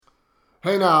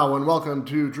Hey now, and welcome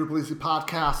to DrupalEasy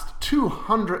Podcast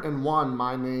 201.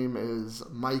 My name is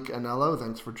Mike Anello.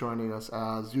 Thanks for joining us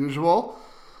as usual.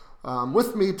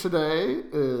 With me today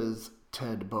is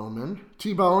Ted Bowman.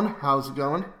 T-Bone, how's it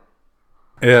going?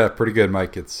 Yeah, pretty good,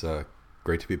 Mike. It's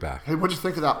great to be back. Hey, what'd you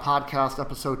think of that podcast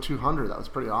episode 200? That was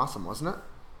pretty awesome, wasn't it?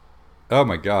 Oh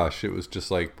my gosh, it was just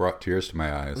like brought tears to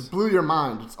my eyes. It blew your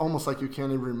mind. It's almost like you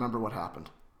can't even remember what happened.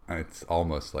 It's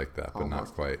almost like that, but not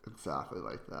quite. Exactly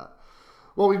like that.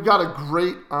 Well, we've got a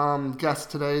great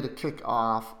guest today to kick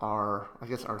off our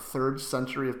third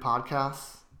century of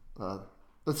podcasts.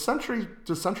 Does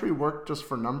century work just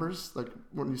for numbers? Like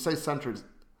when you say centuries?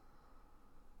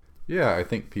 Yeah, I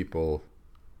think people,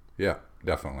 yeah,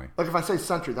 definitely. Like if I say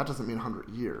century, that doesn't mean 100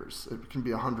 years. It can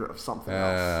be 100 of something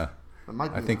else.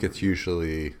 I think it's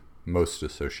usually most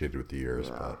associated with the years.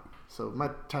 Yeah. But so it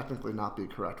might technically not be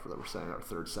correct that we're saying our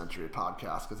third century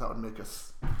podcast, because that would make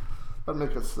us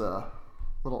a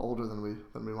little older than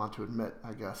we want to admit,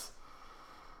 I guess.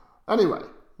 Anyway,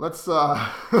 let's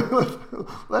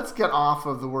let's get off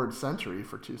of the word century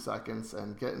for 2 seconds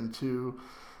and get into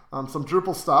some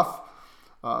Drupal stuff.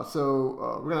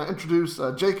 So we're going to introduce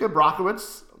Jacob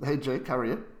Rockowitz. Hey, Jake, how are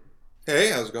you? Hey,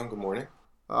 how's it going? Good morning.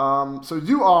 So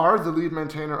you are the lead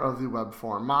maintainer of the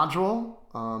Webform module.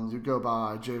 You go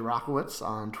by J Rockowitz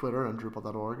on Twitter and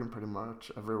Drupal.org and pretty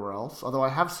much everywhere else. Although I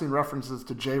have seen references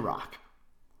to JRock.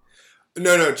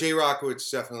 No, J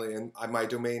Rockowitz definitely, and my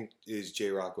domain is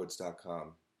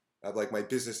jrockowitz.com. My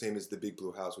business name is The Big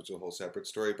Blue House, which is a whole separate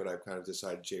story, but I've kind of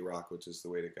decided J Rockowitz is the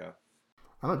way to go.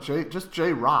 I don't know, just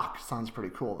J Rock sounds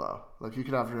pretty cool though. Like you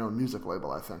could have your own music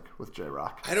label, I think, with J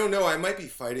Rock. I don't know. I might be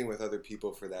fighting with other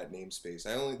people for that namespace.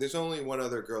 There's only one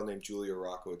other girl named Julia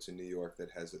Rockowitz in New York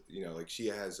that has she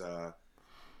has a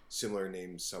similar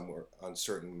names somewhere on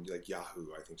certain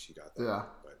Yahoo. I think she got that. Yeah.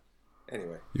 But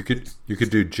anyway, you could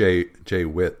do J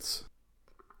Witz.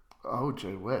 Oh, J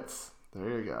Witz.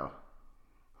 There you go.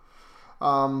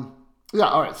 Yeah,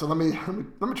 all right. So let me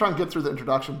try and get through the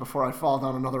introduction before I fall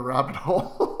down another rabbit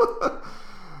hole.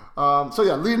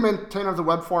 Lead maintainer of the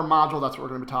Webform module. That's what we're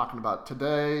going to be talking about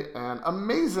today. And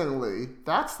amazingly,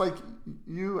 that's like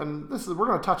you. And we're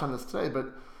going to touch on this today,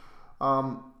 but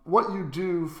what you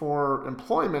do for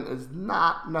employment is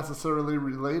not necessarily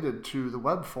related to the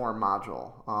Webform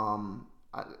module.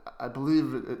 I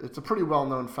believe it's a pretty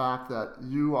well-known fact that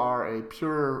you are a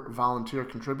pure volunteer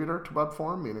contributor to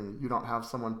Webform, meaning you don't have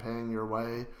someone paying your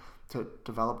way to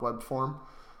develop Webform.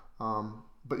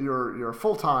 But you're a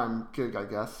full-time gig, I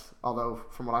guess, although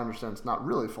from what I understand, it's not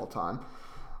really full-time.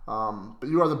 But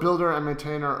you are the builder and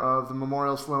maintainer of the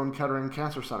Memorial Sloan Kettering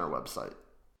Cancer Center website.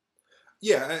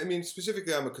 Yeah, I mean,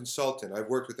 specifically, I'm a consultant. I've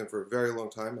worked with them for a very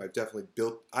long time.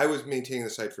 I was maintaining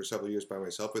the site for several years by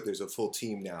myself, but there's a full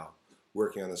team now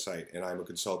working on the site, and I'm a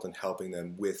consultant helping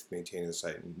them with maintaining the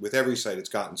site. And with every site, it's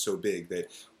gotten so big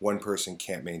that one person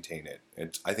can't maintain it.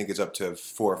 I think it's up to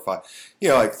 4 or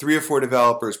 5, 3 or 4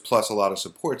 developers plus a lot of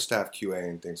support staff, QA,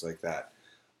 and things like that.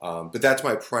 But that's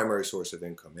my primary source of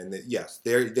income. And yes,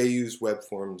 they use web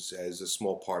forms as a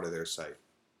small part of their site,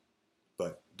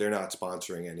 but they're not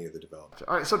sponsoring any of the development.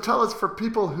 All right, so tell us, for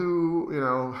people who,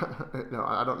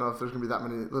 I don't know if there's going to be that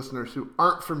many listeners who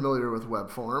aren't familiar with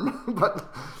Webform,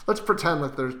 but let's pretend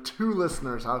that there's 2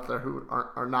 listeners out there who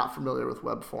are not familiar with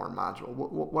Webform module.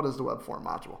 What is the Webform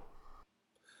module?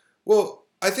 Well,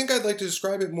 I think I'd like to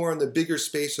describe it more in the bigger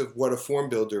space of what a form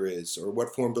builder is, or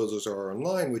what form builders are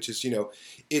online, which is,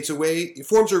 it's a way,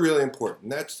 forms are really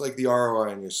important. That's like the ROI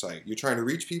on your site. You're trying to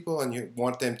reach people and you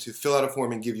want them to fill out a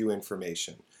form and give you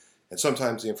information. And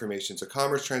sometimes the information is a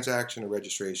commerce transaction, a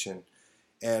registration.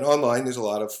 And online, there's a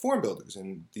lot of form builders.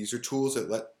 And these are tools that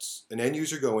let an end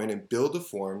user go in and build a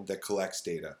form that collects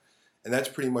data. And that's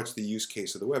pretty much the use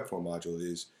case of the Webform module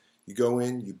is you go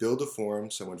in, you build a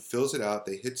form, someone fills it out,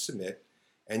 they hit submit,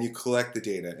 and you collect the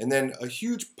data. And then a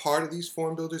huge part of these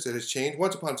form builders that has changed,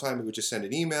 once upon a time it would just send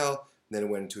an email, and then it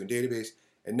went into a database.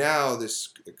 And now this,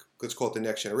 let's call it the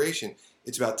next generation,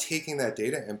 it's about taking that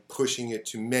data and pushing it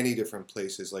to many different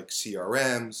places like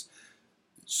CRMs,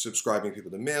 subscribing people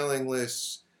to mailing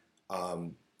lists,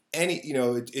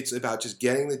 it's about just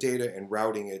getting the data and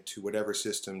routing it to whatever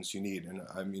systems you need. And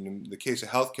I mean, in the case of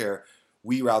healthcare,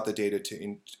 we route the data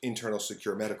to internal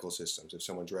secure medical systems if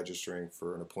someone's registering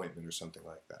for an appointment or something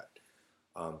like that.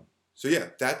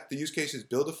 The use case is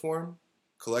build a form,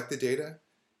 collect the data,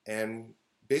 and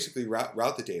basically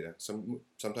route the data.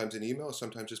 Sometimes an email,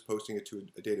 sometimes just posting it to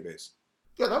a database.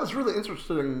 Yeah, that was really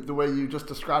interesting the way you just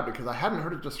described it, because I hadn't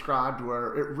heard it described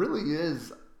where it really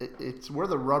is, it's where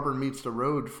the rubber meets the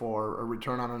road for a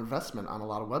return on investment on a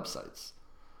lot of websites,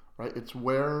 right? It's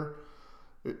where,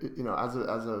 as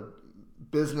a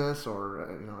business or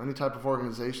any type of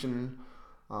organization,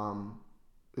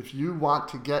 if you want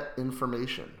to get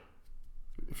information,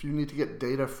 if you need to get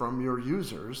data from your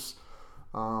users,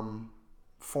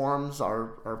 forms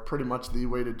are pretty much the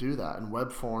way to do that. And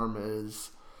Webform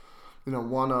is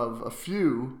one of a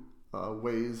few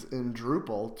ways in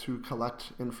Drupal to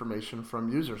collect information from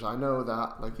users. I know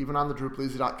that, like, even on the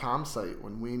DrupalEasy.com site,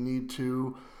 when we need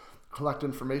to collect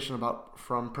information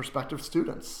from prospective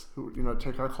students who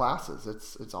take our classes,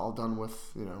 it's all done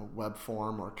with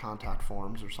Webform or contact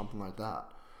forms or something like that.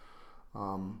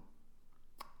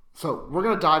 So we're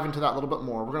going to dive into that a little bit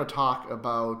more. We're going to talk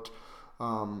about.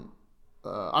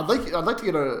 I'd like to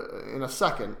get in a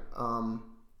second.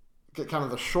 Get kind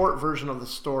of the short version of the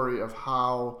story of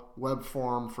how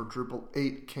Webform for Drupal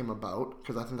 8 came about,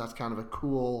 because I think that's kind of a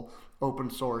cool open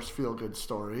source feel good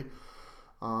story.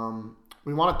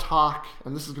 We want to talk,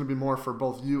 and this is going to be more for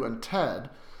both you and Ted,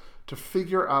 to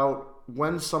figure out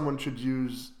when someone should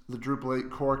use the Drupal 8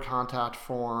 core contact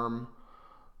form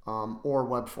or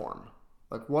Webform.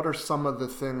 Like, what are some of the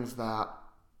things that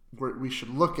we should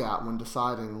look at when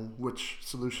deciding which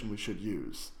solution we should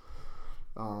use?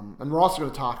 And we're also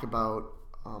going to talk about,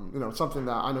 something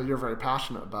that I know you're very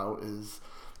passionate about is,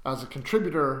 as a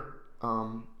contributor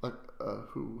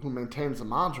who maintains a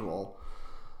module,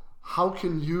 how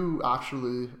can you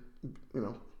actually,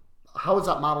 how is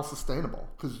that model sustainable?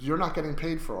 Because you're not getting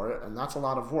paid for it, and that's a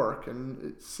lot of work. And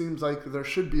it seems like there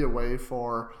should be a way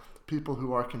for people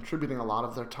who are contributing a lot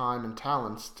of their time and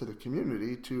talents to the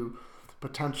community to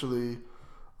potentially,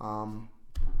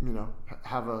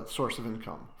 have a source of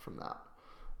income from that.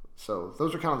 So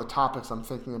those are kind of the topics I'm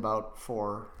thinking about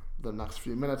for the next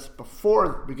few minutes.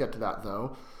 Before we get to that,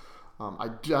 though, I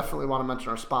definitely want to mention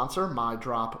our sponsor,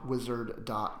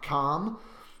 mydropwizard.com.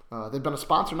 They've been a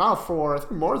sponsor now for, I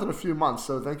think, more than a few months,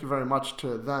 so thank you very much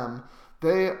to them.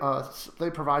 They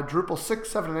provide Drupal 6,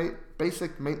 7, and 8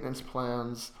 basic maintenance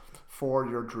plans for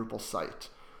your Drupal site.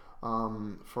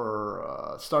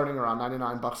 For starting around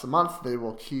 $99 a month, they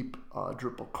will keep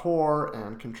Drupal core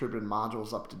and contributed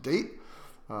modules up to date.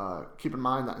 Keep in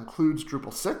mind that includes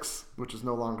Drupal 6, which is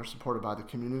no longer supported by the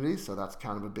community, so that's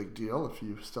kind of a big deal if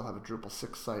you still have a Drupal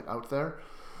 6 site out there.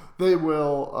 They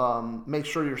will make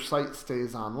sure your site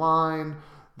stays online.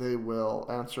 They will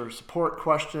answer support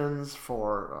questions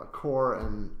for core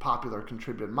and popular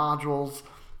contributed modules.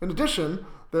 In addition,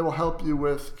 they will help you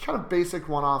with kind of basic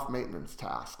one-off maintenance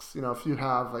tasks. If you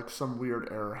have like some weird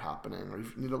error happening, or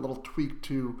if you need a little tweak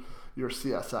to your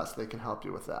CSS, they can help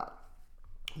you with that.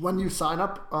 When you sign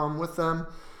up with them,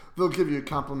 they'll give you a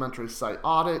complimentary site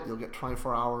audit. You'll get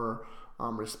 24-hour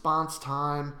response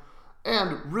time.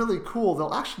 And really cool,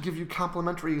 they'll actually give you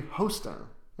complimentary hosting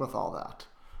with all that,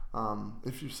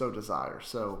 if you so desire.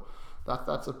 So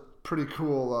that's a pretty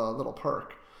cool little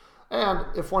perk. And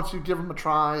if once you give them a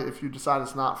try, if you decide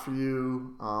it's not for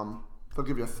you, they'll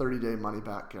give you a 30-day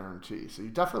money-back guarantee. So you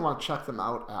definitely want to check them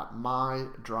out at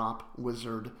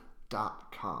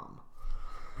mydropwizard.com.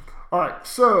 All right,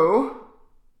 so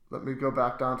let me go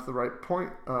back down to the right point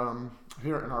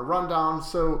here in our rundown.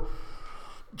 So,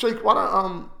 Jake, why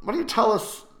don't you tell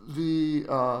us the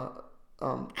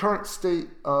current state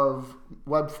of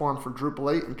Webform for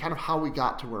Drupal 8 and kind of how we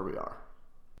got to where we are?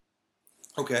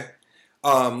 Okay.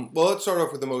 Well, let's start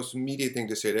off with the most immediate thing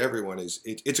to say to everyone is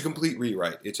it's a complete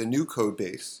rewrite. It's a new code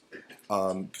base.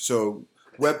 So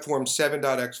Webform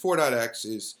 7.x, 4.x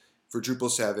is for Drupal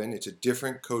 7. It's a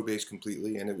different code base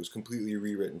completely, and it was completely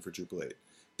rewritten for Drupal 8.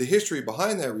 The history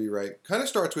behind that rewrite kind of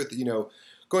starts with,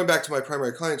 going back to my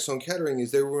primary client, Sloan Kettering,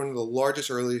 is they were one of the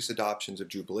largest, earliest adoptions of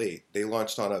Drupal 8. They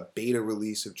launched on a beta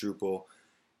release of Drupal,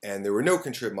 and there were no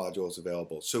contrib modules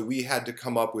available. So we had to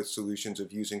come up with solutions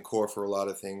of using core for a lot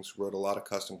of things, wrote a lot of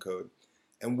custom code.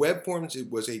 And Webforms,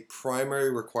 it was a primary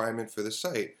requirement for the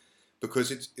site,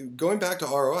 because it's going back to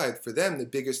ROI, for them, the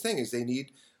biggest thing is they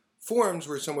need forms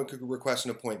where someone could request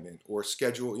an appointment or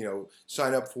schedule,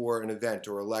 sign up for an event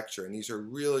or a lecture. And these are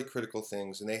really critical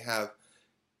things. And they have,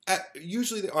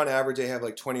 usually on average, they have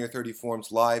like 20 or 30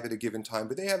 forms live at a given time,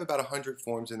 but they have about 100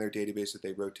 forms in their database that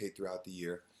they rotate throughout the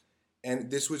year.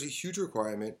 And this was a huge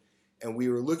requirement. And we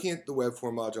were looking at the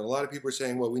Webform module. And a lot of people are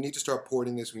saying, well, we need to start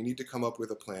porting this. We need to come up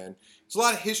with a plan. There's a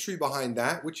lot of history behind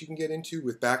that, which you can get into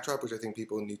with Backdrop, which I think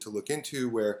people need to look into,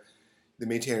 where the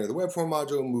maintainer of the Webform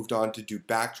module moved on to do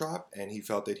Backdrop, and he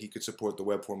felt that he could support the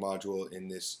Webform module in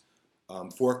this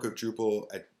fork of Drupal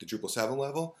at the Drupal 7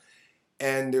 level.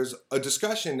 And there's a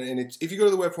discussion, and if you go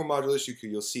to the Webform module issue,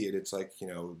 you'll see it. It's like,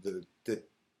 the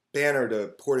banner to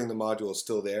porting the module is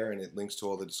still there, and it links to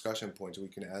all the discussion points, and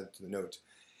we can add it to the notes.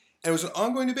 And it was an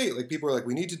ongoing debate. Like, people were like,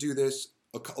 we need to do this.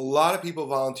 A lot of people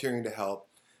volunteering to help.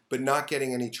 but not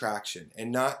getting any traction,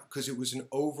 and not because it was an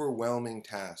overwhelming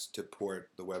task to port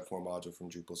the Webform module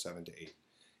from Drupal 7 to 8.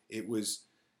 It was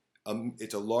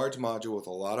it's a large module with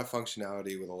a lot of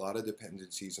functionality, with a lot of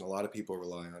dependencies, and a lot of people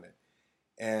rely on it.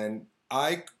 And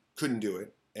I couldn't do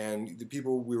it. And the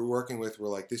people we were working with were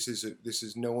like, this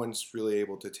is no one's really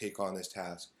able to take on this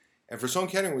task. And for Sloan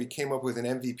Kettering, we came up with an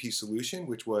MVP solution,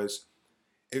 which was,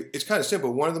 it's kind of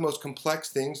simple. One of the most complex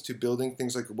things to building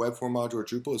things like a Webform module or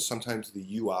Drupal is sometimes the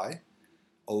UI.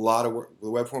 A lot of work, the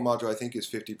Webform module, I think, is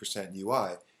 50%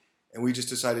 UI. And we just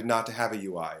decided not to have a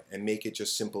UI and make it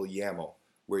just simple YAML,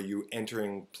 where you're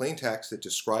entering plain text that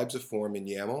describes a form in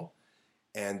YAML,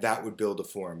 and that would build a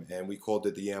form. And we called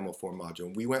it the YAML form module.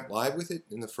 And we went live with it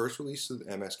in the first release of the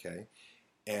MSK.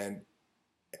 And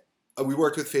we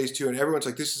worked with phase 2, and everyone's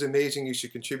like, this is amazing, you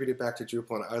should contribute it back to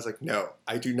Drupal. And I was like, no,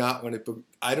 I do not want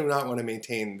to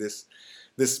maintain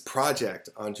this project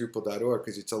on Drupal.org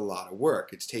because it's a lot of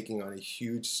work. It's taking on a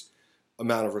huge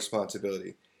amount of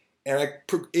responsibility. And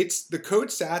the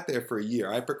code sat there for a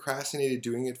year. I procrastinated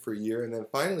doing it for a year, and then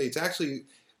finally, it actually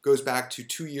goes back to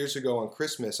 2 years ago on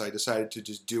Christmas. I decided to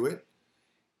just do it,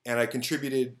 and I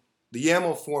contributed the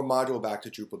YAML form module back to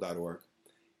Drupal.org,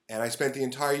 and I spent the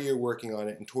entire year working on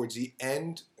it. And towards the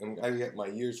end, and I get my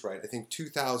years right, I think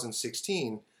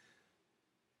 2016,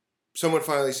 someone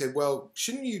finally said, "Well,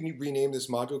 shouldn't you rename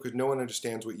this module because no one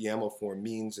understands what YAML form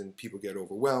means, and people get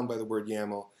overwhelmed by the word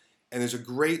YAML." And there's a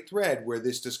great thread where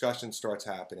this discussion starts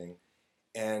happening.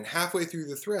 And halfway through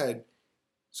the thread,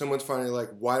 someone's finally like,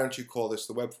 why don't you call this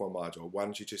the Webform module? Why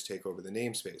don't you just take over the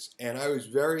namespace? And I was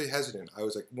very hesitant. I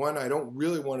was like, one, I don't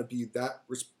really want to be that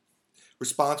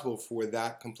responsible for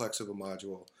that complex of a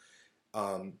module.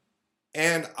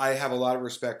 And I have a lot of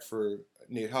respect for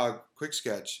Nate Hogg,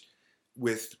 QuickSketch,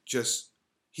 with just,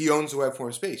 he owns the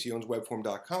Webform space. He owns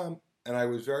webform.com. And I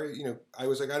was I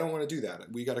was like, I don't want to do that.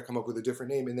 We got to come up with a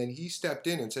different name. And then he stepped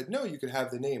in and said, no, you could have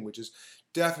the name, which is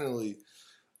definitely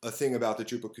a thing about the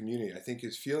Drupal community. I think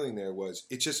his feeling there was,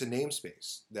 it's just a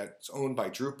namespace that's owned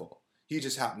by Drupal. He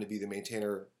just happened to be the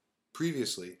maintainer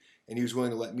previously, and he was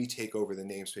willing to let me take over the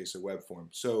namespace of Webform.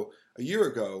 So a year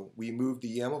ago, we moved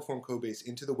the YAML form codebase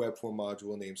into the Webform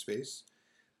module namespace,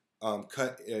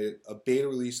 cut a beta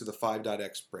release of the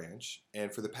 5.x branch,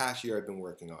 and for the past year, I've been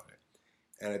working on it.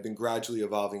 And I've been gradually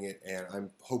evolving it, and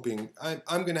I'm hoping,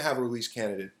 I'm going to have a release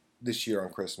candidate this year on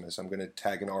Christmas. I'm going to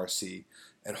tag an RC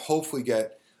and hopefully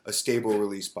get a stable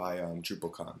release by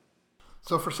DrupalCon.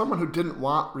 So for someone who didn't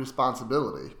want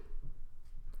responsibility,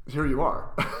 here you are.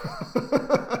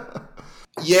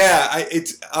 Yeah,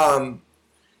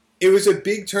 it was a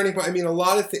big turning point. I mean, a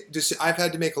lot of I've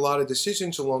had to make a lot of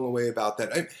decisions along the way about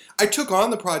that. I took on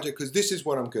the project because this is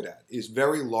what I'm good at, is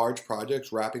very large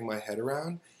projects, wrapping my head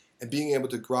around and being able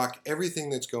to grok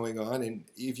everything that's going on. And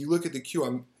if you look at the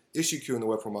queue, issue queue in the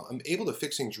Webform, I'm able to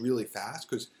fix things really fast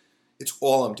because it's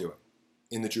all I'm doing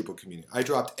in the Drupal community. I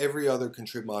dropped every other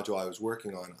contrib module I was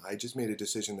working on. I just made a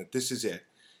decision that this is it.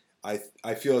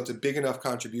 I feel it's a big enough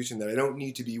contribution that I don't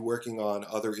need to be working on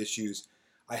other issues.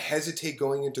 I hesitate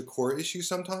going into core issues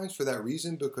sometimes for that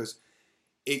reason because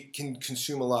it can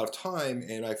consume a lot of time,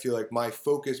 and I feel like my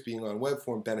focus being on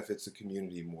Webform benefits the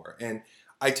community more. And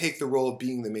I take the role of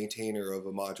being the maintainer of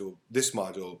this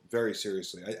module, very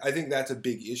seriously. I think that's a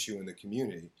big issue in the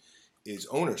community, is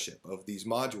ownership of these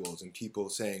modules and people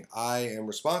saying, I am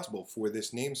responsible for this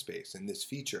namespace and this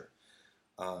feature.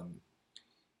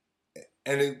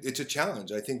 And it's a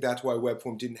challenge. I think that's why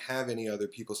Webform didn't have any other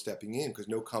people stepping in, because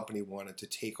no company wanted to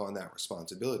take on that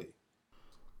responsibility.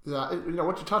 Yeah,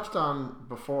 what you touched on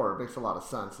before makes a lot of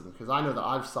sense, because I know that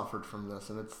I've suffered from this,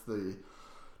 and it's the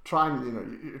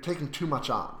you're taking too much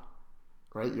on,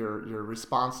 right? You're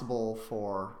responsible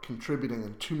for contributing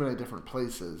in too many different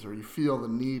places, or you feel the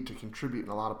need to contribute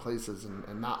in a lot of places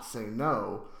and not say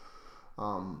no.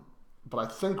 But I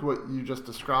think what you just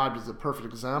described is a perfect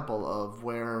example of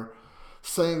where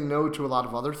saying no to a lot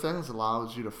of other things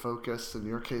allows you to focus, in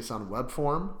your case, on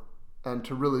Webform, and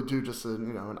to really do just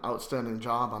an outstanding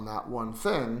job on that one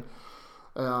thing.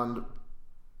 And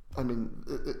I mean,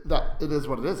 it is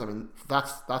what it is. I mean,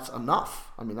 that's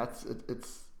enough. I mean,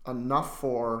 it's enough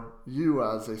for you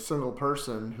as a single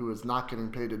person who is not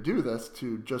getting paid to do this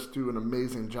to just do an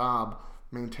amazing job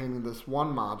maintaining this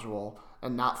one module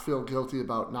and not feel guilty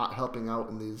about not helping out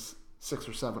in these 6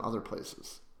 or 7 other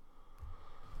places.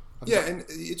 Yeah, and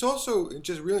it's also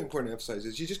just really important to emphasize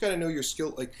is you just got to know your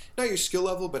skill, like not your skill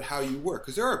level, but how you work.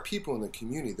 Because there are people in the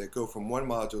community that go from one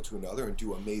module to another and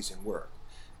do amazing work.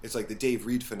 It's like the Dave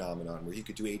Reed phenomenon where he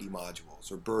could do 80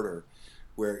 modules, or Berter,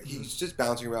 where he's just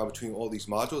bouncing around between all these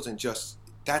modules and just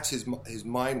that's his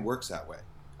mind works that way.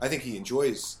 I think he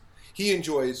enjoys. he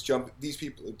enjoys these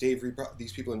people,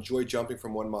 these people enjoy jumping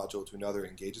from one module to another,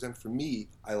 engages them. For me,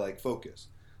 I like focus.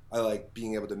 I like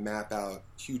being able to map out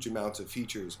huge amounts of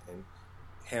features and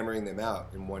hammering them out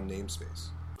in one namespace.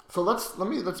 So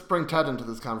let's bring Ted into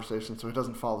this conversation so he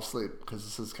doesn't fall asleep, because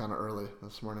this is kind of early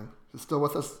this morning. You still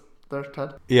with us there,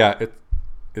 Ted? Yeah,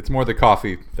 it's more the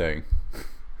coffee thing.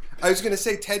 I was going to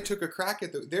say, Ted took a crack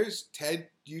at Ted,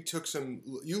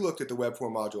 you looked at the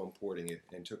Webform module importing it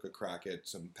and took a crack at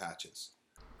some patches.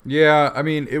 Yeah, I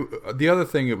mean, the other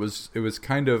thing, it was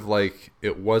kind of like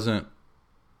it wasn't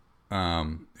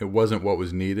what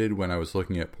was needed when I was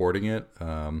looking at porting it.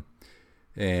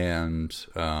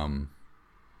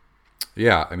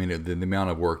 Yeah, I mean, the amount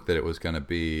of work that it was going to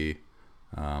be,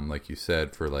 like you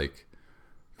said, for like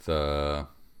I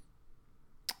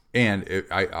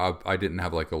didn't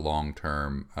have like a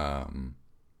long-term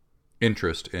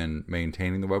interest in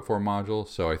maintaining the Webform module.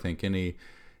 So I think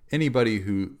anybody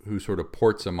who sort of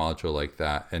ports a module like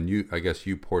that, and I guess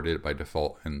you ported it by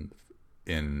default in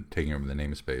taking over the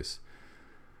namespace,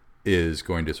 is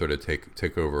going to sort of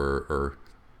take over, or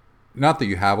not that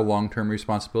you have a long-term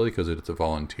responsibility because it's a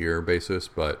volunteer basis,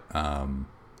 but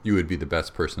you would be the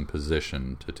best person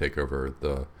positioned to take over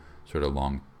the sort of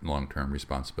long-term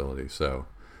responsibility. So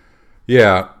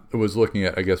yeah, I was looking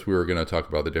at, I guess we were going to talk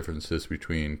about the differences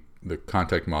between the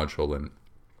contact module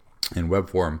and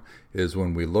Webform. Is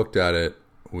when we looked at it,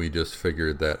 we just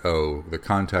figured that, the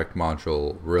contact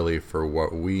module really for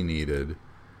what we needed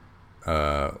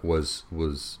was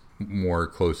more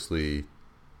closely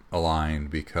aligned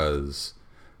because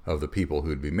of the people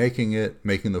who'd be making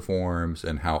the forms,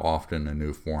 and how often a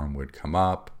new form would come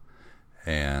up.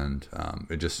 And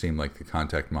it just seemed like the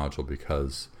contact module,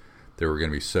 because they were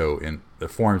going to be the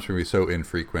forms were going to be so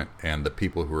infrequent, and the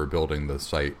people who were building the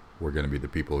site were going to be the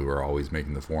people who are always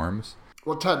making the forms.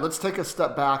 Well, Ted, let's take a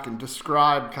step back and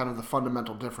describe kind of the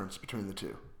fundamental difference between the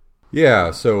two.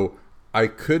 Yeah, so I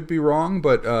could be wrong,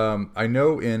 but I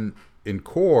know in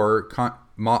core,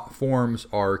 forms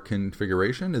are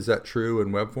configuration. Is that true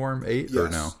in Webform 8 or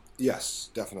no?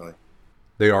 Yes, definitely.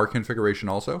 They are configuration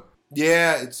also?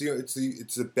 Yeah, it's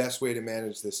the best way to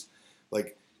manage this.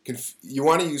 Like, you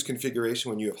want to use configuration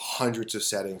when you have hundreds of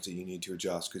settings that you need to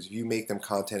adjust, because if you make them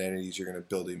content entities, you're going to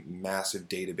build a massive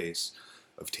database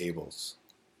of tables.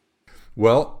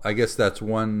 Well, I guess that's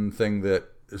one thing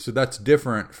so that's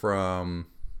different from,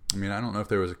 I mean, I don't know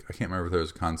if I can't remember if there was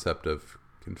a concept of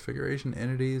configuration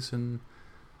entities, and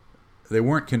they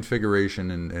weren't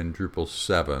configuration in Drupal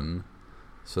 7,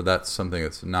 so that's something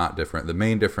that's not different. The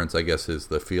main difference, I guess, is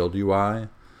the field UI.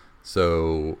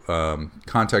 So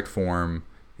contact form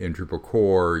in Drupal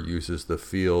core uses the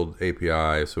field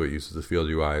API, so it uses the field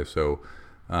UI. So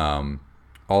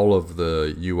all of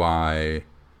the UI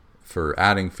for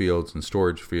adding fields and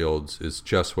storage fields is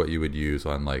just what you would use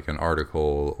on like an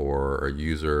article or a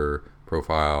user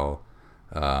profile.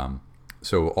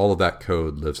 So all of that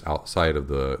code lives outside of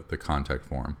the contact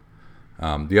form.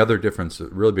 The other difference, a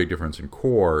really big difference in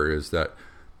core, is that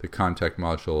the contact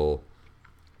module,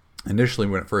 initially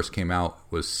when it first came out,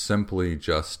 was simply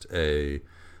just a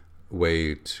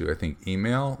way to, I think,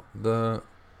 email the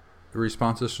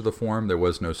responses to the form. There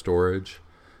was no storage.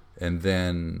 And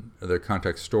then the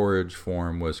contact storage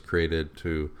form was created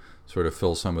to sort of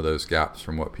fill some of those gaps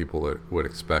from what people would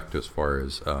expect as far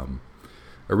as,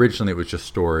 originally it was just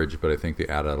storage, but I think they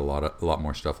added a lot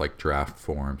more stuff like draft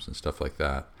forms and stuff like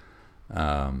that.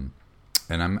 And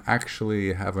I'm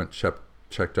actually haven't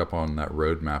checked up on that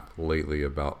roadmap lately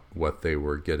about what they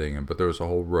were getting, but there was a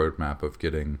whole roadmap of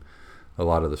getting a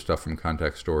lot of the stuff from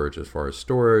contact storage as far as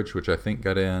storage, which I think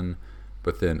got in,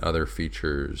 but then other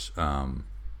features into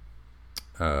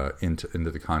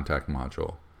the contact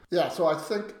module. Yeah, so I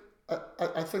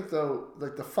think though,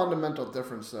 like the fundamental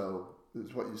difference though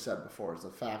is what you said before, is the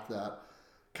fact that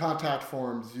contact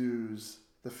forms use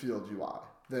the field UI.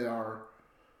 They are,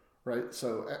 right?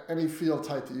 So any field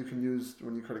type that you can use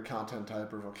when you create a content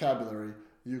type or vocabulary,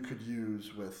 you could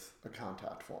use with a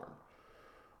contact form.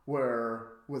 Where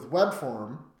with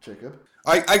Webform, Jacob,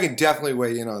 I can definitely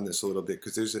weigh in on this a little bit,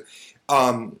 because there's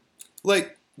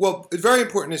it's very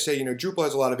important to say, Drupal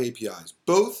has a lot of APIs.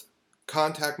 Both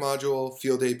contact module,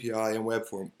 field API, and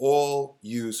Webform all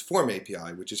use Form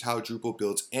API, which is how Drupal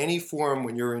builds any form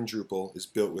when you're in Drupal is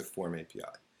built with Form API.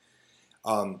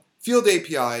 Field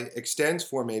API extends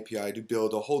Form API to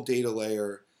build a whole data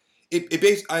layer.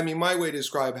 My way to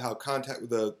describe how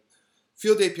the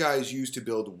field API is used to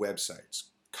build websites.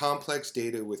 Complex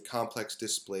data with complex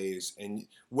displays, and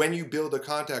when you build a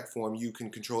contact form, you can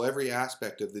control every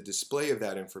aspect of the display of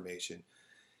that information.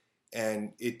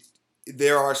 And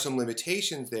there are some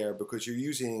limitations there, because you're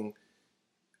using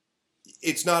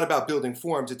it's not about building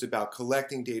forms, it's about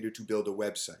collecting data to build a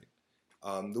website.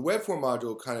 The Webform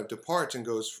module kind of departs and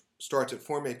starts at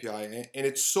Form API, and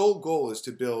its sole goal is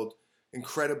to build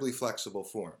incredibly flexible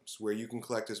forms where you can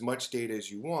collect as much data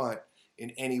as you want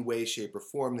in any way, shape, or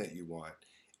form that you want,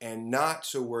 and not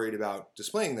so worried about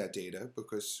displaying that data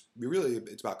because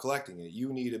it's about collecting it.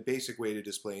 You need a basic way to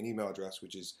display an email address,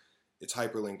 which is it's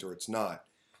hyperlinked or it's not.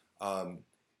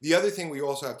 The other thing we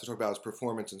also have to talk about is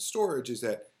performance and storage, is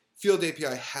that Field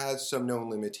API has some known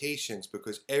limitations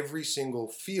because every single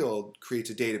field creates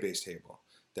a database table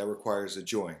that requires a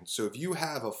join. So if you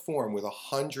have a form with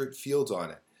 100 fields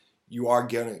on it, you're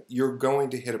going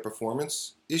to hit a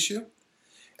performance issue.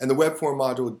 And the Webform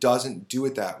module doesn't do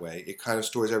it that way. It kind of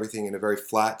stores everything in a very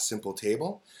flat, simple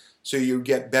table. So you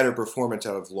get better performance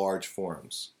out of large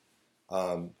forms.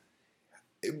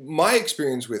 My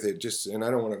experience with it, and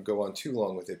I don't want to go on too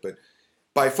long with it, but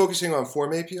by focusing on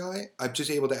Form API, I'm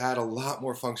just able to add a lot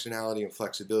more functionality and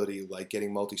flexibility, like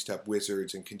getting multi-step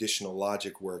wizards and conditional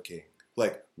logic working,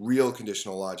 like real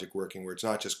conditional logic working, where it's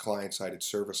not just client-side, it's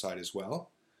server-side as well.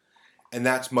 And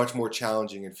that's much more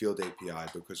challenging in Field API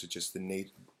because it's just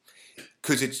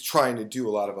because it's trying to do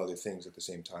a lot of other things at the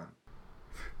same time.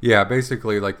 Yeah,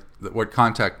 basically, like what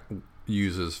Contact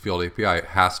uses Field API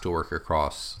has to work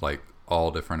across like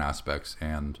all different aspects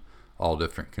and all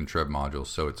different contrib modules.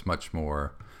 So it's much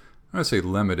more, I don't say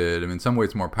limited. I mean, in some ways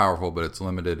it's more powerful, but it's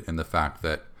limited in the fact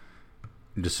that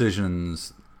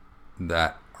decisions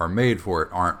that are made for it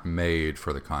aren't made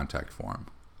for the Contact form.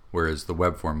 Whereas the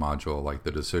Webform module, like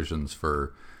the decisions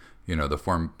for, the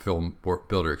form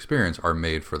builder experience are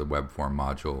made for the Webform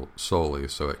module solely,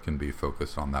 so it can be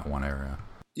focused on that one area.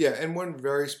 Yeah, and one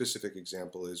very specific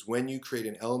example is when you create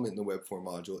an element in the Webform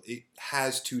module, it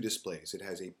has two displays. It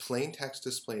has a plain text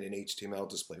display and an HTML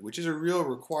display, which is a real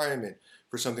requirement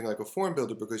for something like a form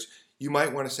builder because you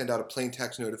might want to send out a plain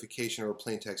text notification or a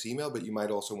plain text email, but you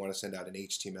might also want to send out an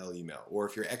HTML email. Or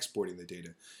if you're exporting the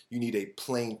data, you need a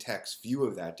plain text view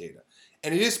of that data.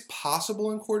 And it is possible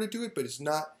in Core to do it, but it's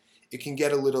not. It can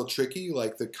get a little tricky.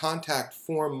 Like the Contact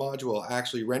form module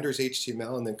actually renders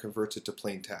HTML and then converts it to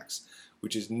plain text,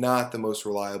 which is not the most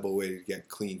reliable way to get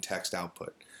clean text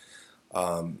output.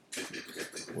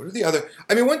 What are the other?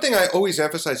 I mean, one thing I always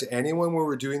emphasize to anyone when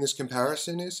we're doing this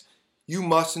comparison is you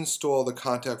must install the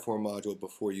Contact form module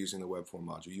before using the Webform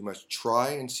module. You must try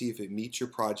and see if it meets your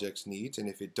project's needs, and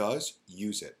if it does,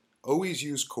 use it. Always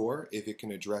use Core if it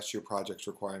can address your project's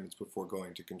requirements before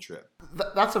going to contrib.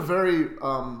 That's a very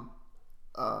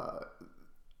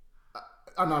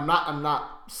and I'm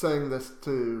not saying this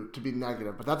to be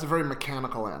negative, but that's a very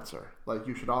mechanical answer. Like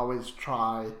you should always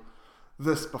try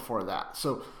this before that.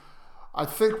 So I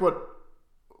think what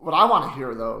I want to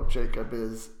hear though, Jacob,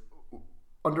 is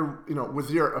with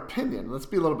your opinion, let's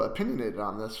be a little bit opinionated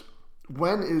on this.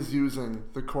 When is using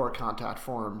the Core Contact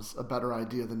forms a better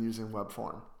idea than using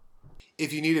Webform?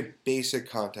 If you need a basic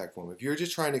contact form, if you're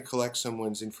just trying to collect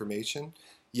someone's information,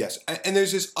 yes. And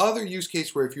there's this other use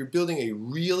case where if you're building a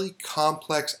really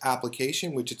complex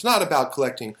application, which it's not about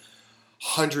collecting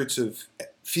hundreds of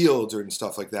fields and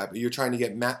stuff like that, but you're trying to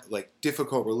get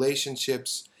difficult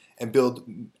relationships and build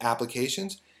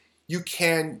applications,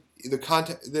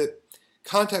 the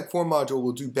contact form module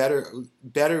will do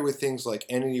better with things like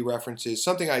entity references.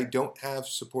 Something I don't have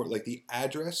support, like the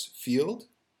address field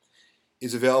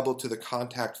is available to the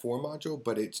Contact form module,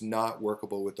 but it's not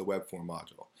workable with the Webform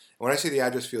module. And when I say the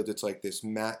address field, it's like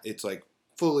it's like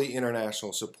fully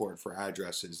international support for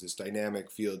addresses, this dynamic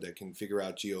field that can figure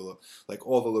out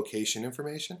all the location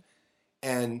information.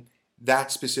 And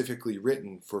that's specifically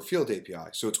written for Field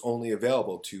API, so it's only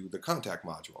available to the Contact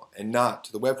module and not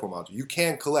to the Webform module. You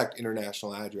can collect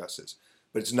international addresses,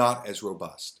 but it's not as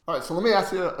robust. All right, so let me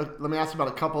ask you about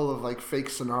a couple of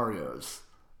fake scenarios,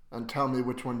 and tell me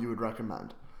which one you would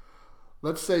recommend.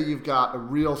 Let's say you've got a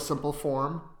real simple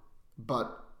form,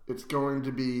 but it's going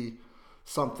to be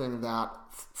something that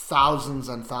thousands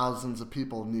and thousands of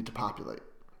people need to populate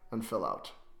and fill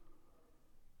out.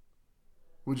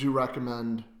 Would you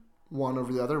recommend one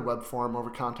over the other, Webform over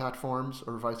Contact forms,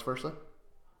 or vice versa?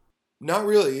 Not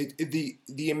really.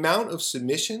 The amount of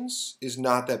submissions is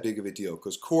not that big of a deal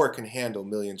because Core can handle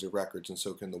millions of records and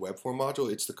so can the Webform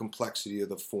module. It's the complexity of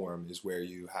the form is where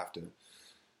you have to,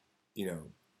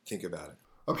 think about it.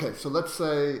 Okay, so let's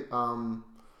say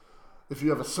if you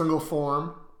have a single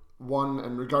form,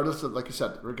 and regardless of, like you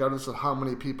said, regardless of how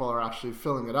many people are actually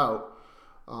filling it out,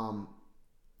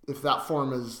 if that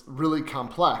form is really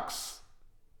complex,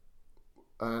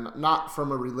 and not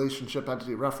from a relationship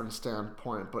entity reference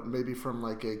standpoint, but maybe from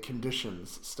a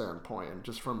conditions standpoint, and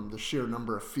just from the sheer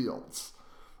number of fields,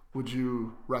 would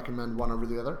you recommend one over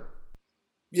the other?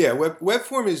 Yeah,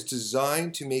 Webform is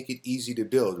designed to make it easy to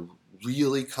build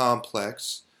really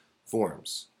complex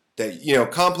forms. That,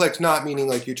 complex not meaning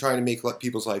like you're trying to make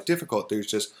people's life difficult. There's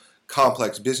just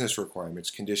complex business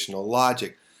requirements, conditional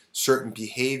logic, certain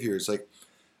behaviors. Like,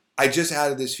 I just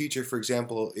added this feature, for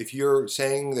example, if you're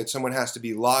saying that someone has to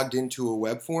be logged into a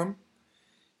web form,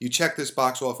 you check this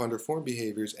box off under form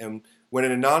behaviors, and when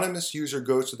an anonymous user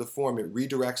goes to the form, it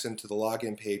redirects them to the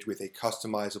login page with a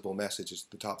customizable message at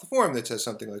the top of the form that says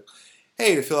something like,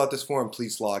 hey, to fill out this form,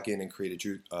 please log in and create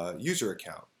a user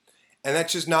account. And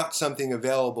that's just not something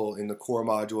available in the core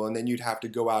module, and then you'd have to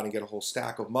go out and get a whole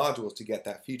stack of modules to get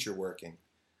that feature working.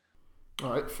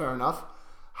 All right, fair enough.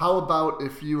 How about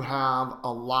if you have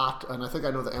a lot, and I think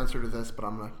I know the answer to this, but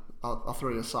I'll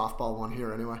throw you a softball one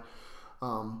here anyway.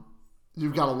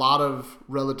 You've got a lot of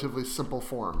relatively simple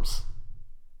forms.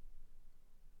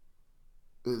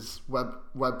 I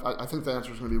think the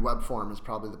answer is going to be Webform is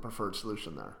probably the preferred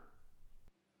solution there.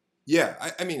 Yeah,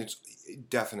 I mean, it's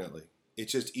definitely.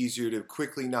 It's just easier to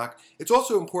quickly knock. It's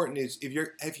also important is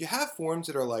if you have forms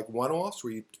that are like one-offs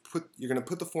where you're going to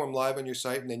put the form live on your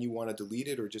site and then you want to delete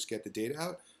it or just get the data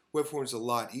out, Webform is a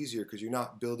lot easier because you're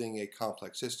not building a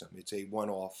complex system. It's a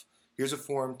one-off. Here's a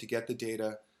form to get the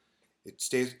data. It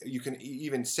stays. You can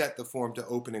even set the form to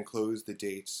open and close the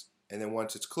dates, and then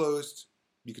once it's closed,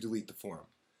 you can delete the form.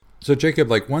 So Jacob,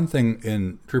 like one thing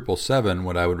in Drupal 7,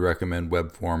 what I would recommend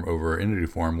Webform over Entity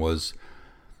Form was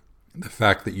the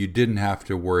fact that you didn't have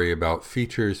to worry about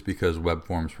features because web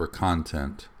forms were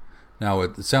content. Now,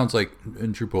 it sounds like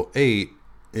in Drupal 8,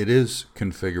 it is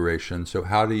configuration. So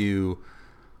how do you,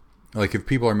 like if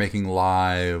people are making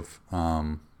live,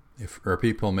 or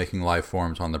people making live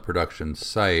forms on the production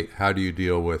site, how do you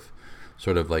deal with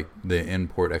sort of like the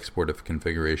import, export of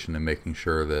configuration and making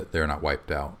sure that they're not wiped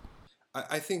out?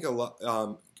 I think a lot.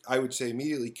 I would say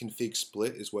immediately config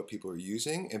split is what people are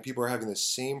using, and people are having the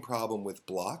same problem with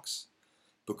blocks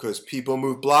because people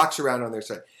move blocks around on their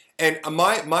site. And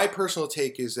my personal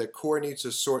take is that core needs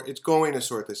to sort. It's going to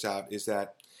sort this out. Is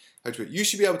that you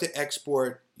should be able to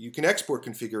export. You can export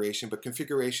configuration, but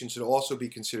configuration should also be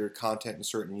considered content in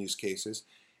certain use cases,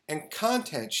 and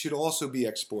content should also be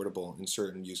exportable in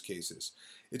certain use cases.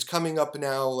 It's coming up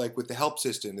now, like with the help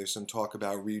system. There's some talk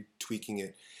about retweaking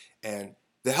it. And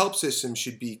the help system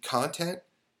should be content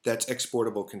that's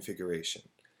exportable configuration.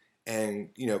 And,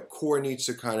 core needs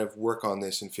to kind of work on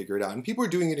this and figure it out. And people are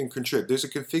doing it in contrib. There's a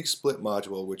config split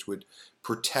module which would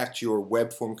protect your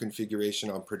web form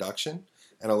configuration on production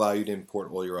and allow you to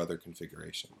import all your other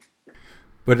configuration.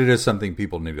 But it is something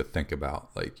people need to think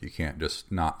about. Like you can't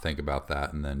just not think about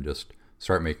that and then just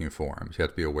start making forms. You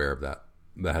have to be aware of that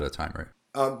ahead of time, right?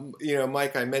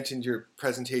 Mike, I mentioned your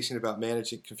presentation about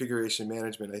managing configuration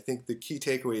management. I think the key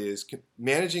takeaway is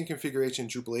managing configuration in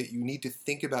Drupal 8, you need to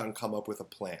think about and come up with a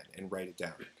plan and write it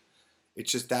down.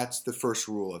 It's just that's the first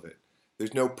rule of it.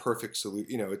 There's no perfect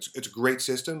solution. It's a great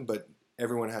system, but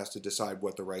everyone has to decide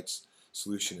what the right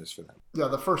solution is for them. Yeah,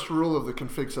 the first rule of the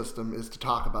config system is to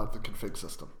talk about the config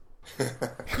system.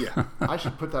 Yeah, I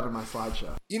should put that in my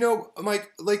slideshow.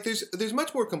 Mike, like there's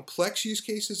much more complex use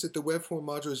cases that the Webform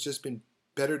module has just been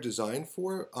better designed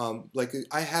for. Like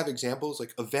I have examples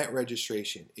like event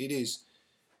registration. It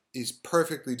is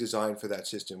perfectly designed for that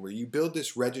system where you build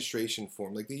this registration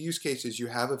form. Like the use case is you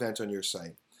have events on your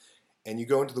site and you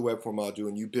go into the Webform module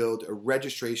and you build a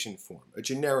registration form, a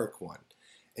generic one.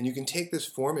 And you can take this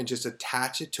form and just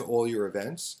attach it to all your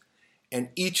events. And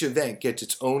each event gets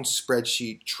its own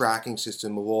spreadsheet tracking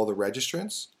system of all the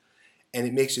registrants. And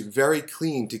it makes it very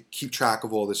clean to keep track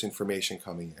of all this information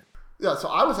coming in. Yeah, so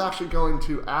I was actually going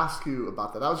to ask you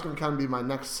about that. That was going to kind of be my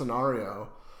next scenario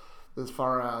as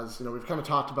far as, we've kind of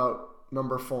talked about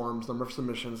number of forms, number of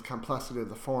submissions, complexity of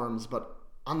the forms, but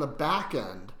on the back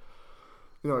end,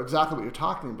 exactly what you're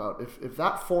talking about. If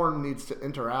that form needs to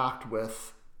interact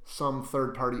with some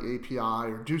third-party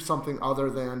API or do something other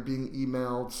than being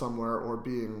emailed somewhere or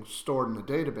being stored in a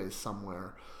database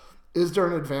somewhere, is there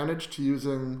an advantage to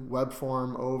using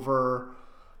Webform over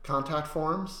contact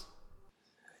forms?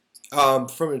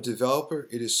 From a developer,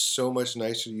 it is so much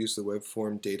nicer to use the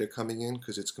Webform data coming in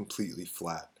because it's completely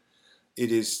flat.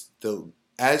 It is the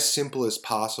as simple as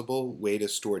possible way to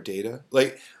store data.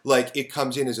 Like it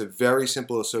comes in as a very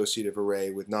simple associative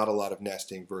array with not a lot of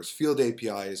nesting versus Field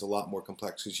API is a lot more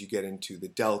complex as you get into the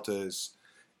deltas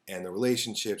and the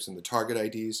relationships and the target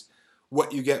IDs.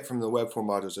 What you get from the Webform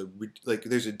modules are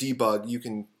there's a debug. You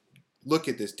can look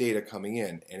at this data coming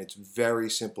in and it's very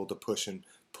simple to push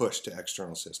to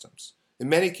external systems. In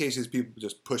many cases, people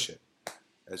just push it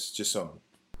as JSON.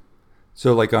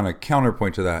 So like on a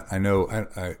counterpoint to that, I know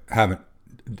I haven't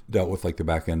dealt with like the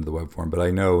back end of the web form, but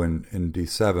I know in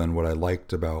D7 what I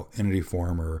liked about Entity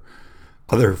Form or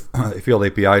other field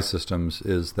API systems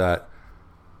is that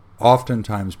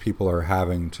oftentimes people are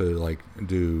having to like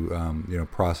do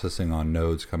processing on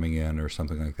nodes coming in or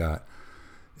something like that.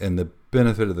 And the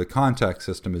benefit of the contact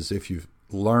system is if you've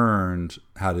learned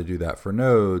how to do that for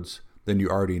nodes, then you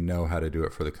already know how to do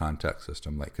it for the contact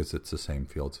system, like because it's the same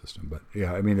field system. But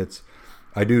yeah, I mean,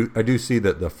 I do see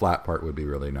that the flat part would be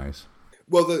really nice.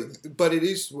 Well,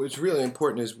 what's really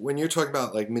important is when you're talking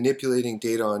about like manipulating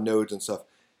data on nodes and stuff,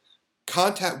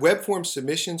 web form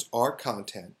submissions are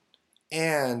content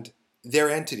and they're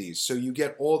entities. So you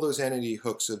get all those entity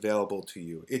hooks available to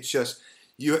you. It's just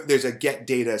there's a get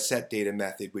data, set data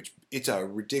method, which it's a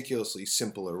ridiculously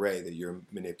simple array that you're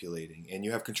manipulating. And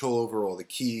you have control over all the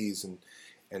keys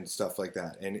and stuff like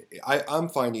that. And I'm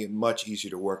finding it much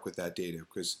easier to work with that data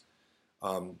because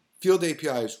Field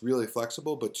API is really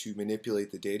flexible, but to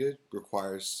manipulate the data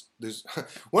requires,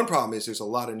 one problem is there's a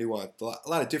lot of nuance, a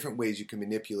lot of different ways you can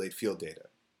manipulate field data.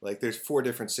 Like there's 4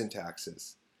 different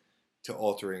syntaxes to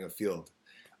altering a field.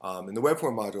 In the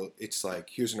Webform module, it's like,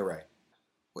 here's an array.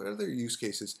 What other use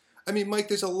cases? I mean, Mike,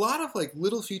 there's a lot of like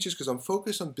little features because I'm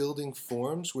focused on building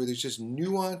forms where there's just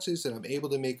nuances that I'm able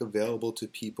to make available to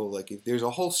people. Like if there's a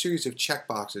whole series of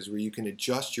checkboxes where you can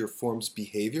adjust your form's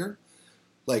behavior.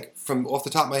 Like from off the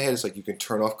top of my head, it's like you can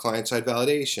turn off client-side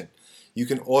validation. You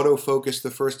can auto-focus the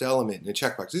first element in a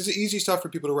checkbox. This is easy stuff for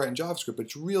people to write in JavaScript, but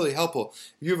it's really helpful.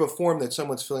 If you have a form that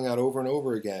someone's filling out over and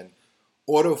over again,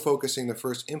 auto-focusing the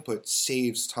first input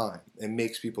saves time and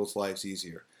makes people's lives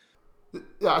easier.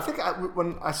 Yeah, I think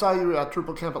when I saw you at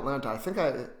Drupal Camp Atlanta, I think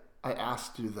I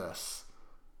asked you this.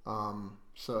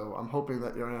 So I'm hoping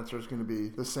that your answer is going to be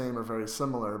the same or very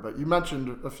similar. But you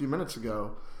mentioned a few minutes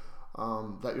ago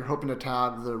that you're hoping to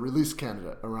tag the release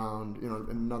candidate around, in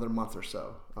another month or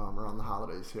so, around the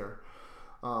holidays here.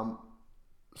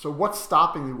 So what's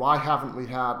stopping you? Why haven't we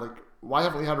had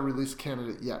a release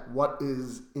candidate yet? What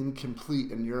is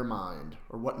incomplete in your mind,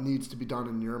 or what needs to be done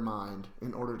in your mind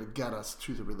in order to get us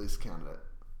to the release candidate?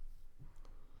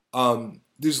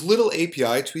 There's little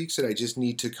API tweaks that I just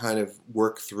need to kind of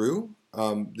work through.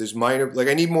 There's minor, like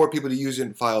I need more people to use it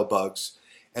and file bugs.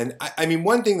 And I mean,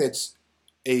 one thing that's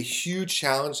a huge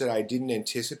challenge that I didn't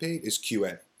anticipate is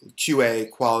QA. QA,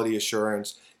 quality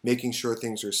assurance, making sure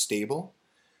things are stable.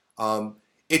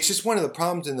 It's just one of the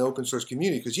problems in the open source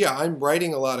community because, yeah, I'm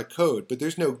writing a lot of code, but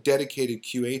there's no dedicated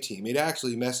QA team. It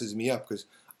actually messes me up because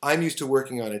I'm used to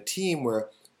working on a team where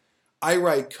I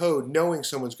write code knowing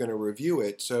someone's going to review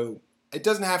it. So it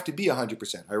doesn't have to be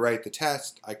 100%. I write the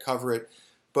test, I cover it,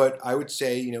 but I would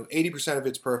say, 80% of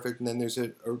it's perfect, and then there's a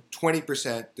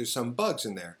 20%, there's some bugs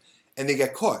in there. And they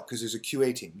get caught because there's a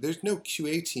QA team. There's no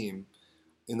QA team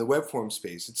in the web form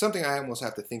space. It's something I almost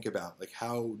have to think about. Like,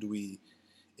 how do we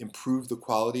improve the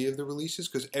quality of the releases?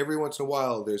 Because every once in a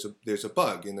while there's a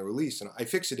bug in the release, and I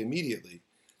fix it immediately.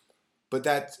 But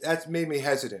that's made me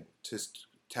hesitant to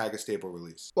tag a stable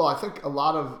release. Well, I think a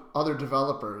lot of other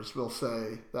developers will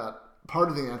say that part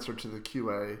of the answer to the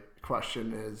QA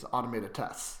question is automated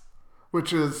tests,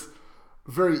 which is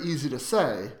very easy to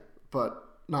say, but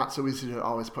not so easy to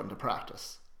always put into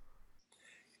practice.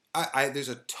 There's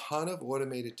a ton of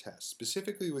automated tests.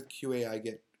 Specifically with QA, I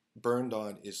get burned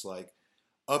on is like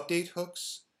update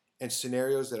hooks and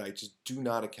scenarios that I just do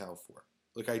not account for.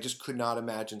 Like I just could not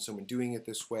imagine someone doing it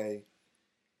this way.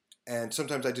 And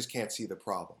sometimes I just can't see the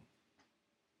problem.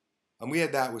 And we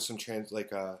had that with some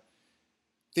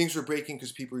things were breaking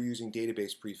because people were using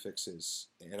database prefixes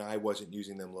and I wasn't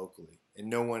using them locally. And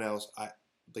no one else,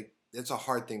 it's a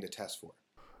hard thing to test for.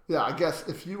 Yeah, I guess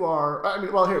if you are,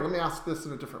 here, let me ask this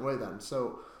in a different way then.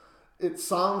 So it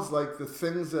sounds like the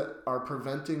things that are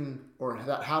preventing or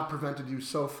that have prevented you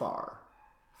so far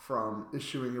from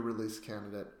issuing a release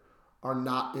candidate are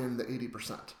not in the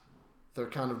 80%. They're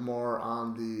kind of more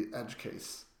on the edge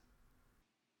case.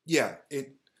 Yeah,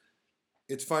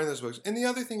 it's finding those bugs. And the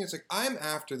other thing is I'm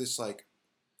after this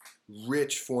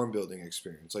rich form building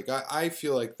experience. I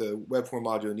feel like the Webform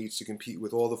module needs to compete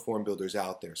with all the form builders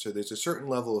out there. So there's a certain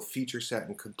level of feature set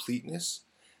and completeness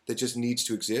that just needs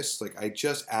to exist. I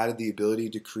just added the ability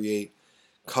to create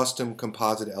custom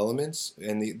composite elements.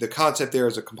 And the concept there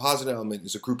is a composite element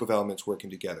is a group of elements working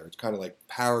together. It's kind of like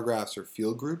paragraphs or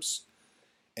field groups.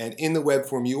 And in the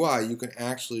Webform UI, you can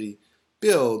actually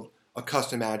build a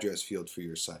custom address field for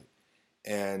your site.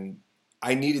 And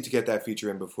I needed to get that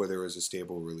feature in before there was a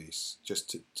stable release,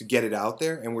 just to get it out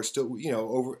there. And we're still,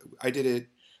 I did it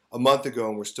a month ago,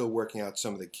 and we're still working out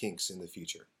some of the kinks in the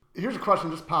future. Here's a question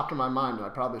that just popped in my mind, and I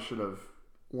probably should have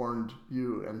warned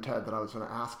you and Ted that I was going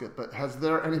to ask it, but has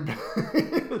there any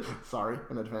sorry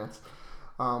in advance,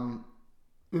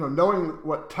 knowing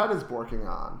what Ted is working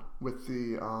on with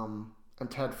the and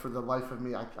Ted, for the life of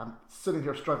me, I'm sitting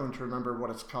here struggling to remember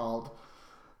what it's called,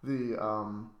 the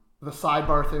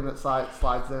sidebar thing that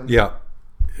slides in. Yeah.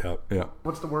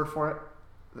 What's the word for it?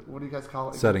 What do you guys call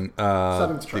it? Settings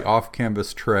tray. The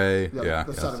off-canvas tray. Yeah,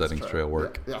 the settings tray will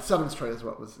work. Yeah, settings tray is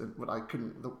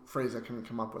the phrase I couldn't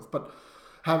come up with. But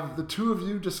have the two of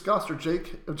you discussed, or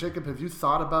Jacob, have you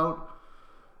thought about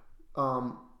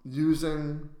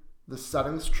using the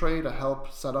settings tray to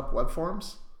help set up web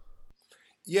forms?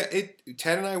 Yeah,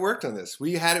 Ted and I worked on this.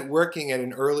 We had it working at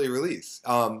an early release,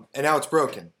 and now it's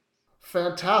broken.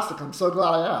 Fantastic. I'm so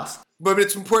glad I asked. But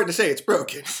it's important to say it's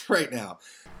broken right now.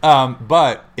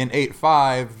 But in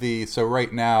 8.5, so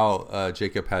right now,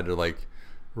 Jacob had to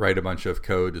write a bunch of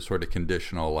code to sort of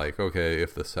conditional, okay,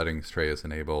 if the settings tray is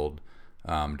enabled,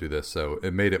 do this. So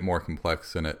it made it more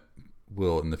complex than it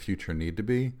will in the future need to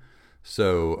be.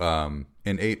 So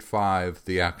in 8.5,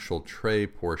 the actual tray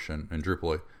portion, in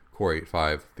Drupal Core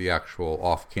 8.5, the actual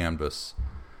off-canvas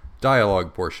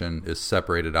dialog portion is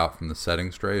separated out from the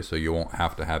settings tray, so you won't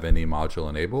have to have any module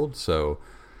enabled. So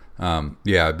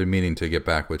I've been meaning to get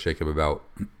back with Jacob about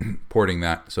porting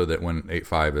that so that when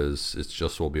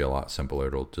 8.5 will be a lot simpler.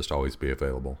 It'll just always be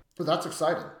available. Well, that's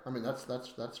exciting. I mean, that's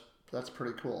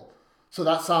pretty cool. So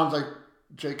that sounds like,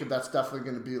 Jacob, that's definitely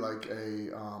going to be like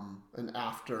an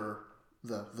after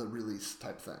the release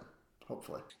type thing,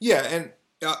 hopefully. Yeah, and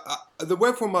the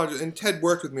Webform module, and Ted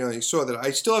worked with me on it. He saw that I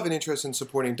still have an interest in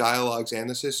supporting dialogues and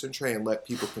the system tray and let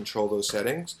people control those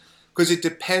settings, because it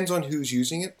depends on who's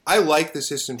using it. I like the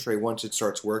system tray once it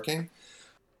starts working.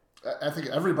 I think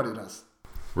everybody does.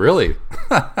 Really?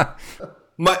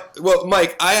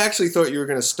 Mike, I actually thought you were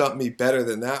going to stump me better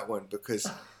than that one, because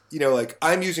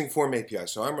I'm using Form API,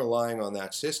 so I'm relying on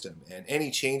that system, and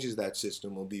any changes to that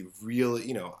system will be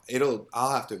really,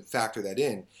 I'll have to factor that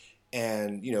in.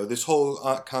 And, this whole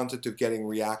concept of getting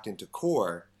React into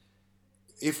core,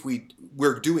 if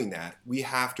we're doing that, we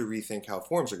have to rethink how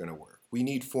forms are going to work. We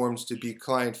need forms to be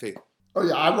client-facing. Oh,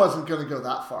 yeah, I wasn't going to go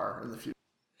that far in the future.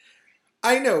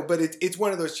 I know, but it's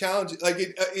one of those challenges.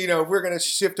 If we're going to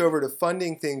shift over to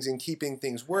funding things and keeping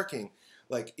things working,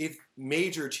 if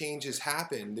major changes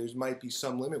happen, there might be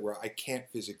some limit where I can't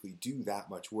physically do that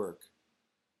much work.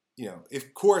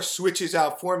 If core switches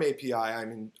out Form API,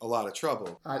 I'm in a lot of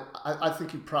trouble. I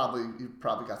think you've probably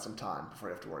got some time before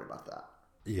you have to worry about that.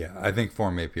 Yeah, I think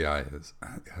Form API is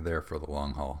there for the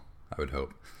long haul, I would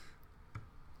hope.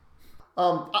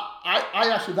 I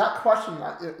actually, that question,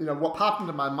 what popped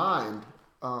into my mind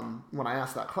when I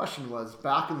asked that question was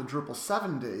back in the Drupal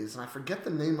 7 days, and I forget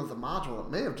the name of the module. It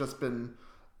may have just been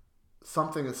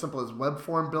something as simple as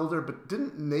Webform Builder, but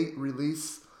didn't Nate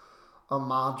release a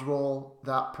module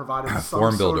that provided some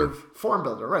Form sort Builder. of Form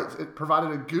Builder, right? It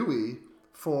provided a GUI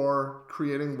for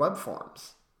creating web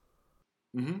forms.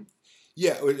 Mm-hmm.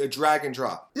 Yeah, a drag and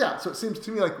drop. Yeah, so it seems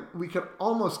to me like we could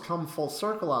almost come full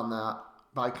circle on that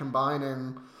by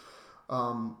combining,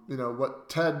 what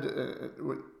Ted,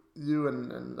 what you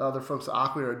and other folks at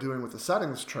Acquia are doing with the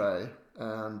settings tray,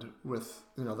 and with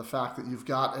the fact that you've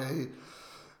got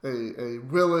a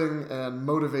willing and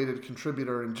motivated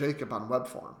contributor in Jacob on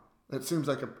Webform. It seems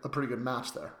like a pretty good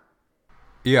match there.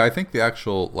 Yeah, I think the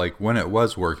actual, when it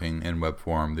was working in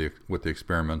Webform with the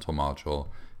experimental module,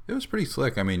 it was pretty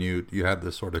slick. I mean, you had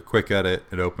this sort of quick edit.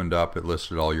 It opened up. It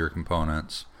listed all your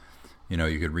components. You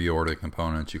could reorder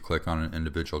components. You click on an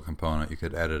individual component. You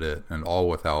could edit it, and all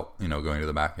without, going to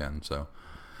the back end. So,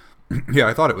 yeah,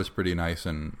 I thought it was pretty nice,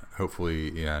 and hopefully,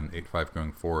 in 8.5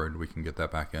 going forward, we can get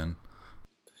that back in.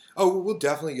 Oh, we'll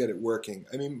definitely get it working.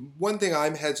 I mean, one thing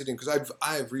I'm hesitant, because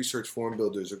I've researched form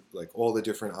builders, all the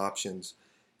different options,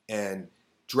 and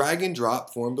drag and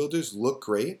drop form builders look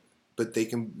great, but they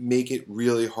can make it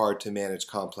really hard to manage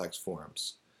complex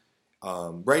forms.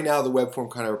 Right now, the web form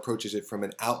kind of approaches it from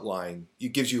an outline. It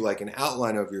gives you an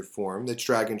outline of your form that's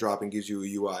drag and drop and gives you a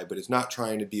UI, but it's not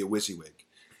trying to be a WYSIWYG.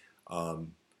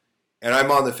 And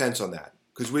I'm on the fence on that,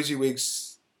 because WYSIWYGs,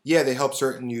 yeah, they help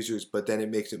certain users, but then it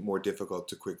makes it more difficult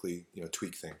to quickly,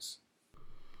 tweak things.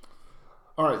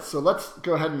 All right, so let's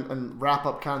go ahead and wrap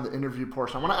up kind of the interview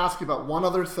portion. I want to ask you about one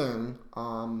other thing,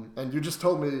 and you just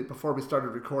told me before we started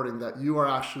recording that you are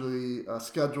actually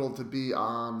scheduled to be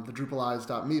on the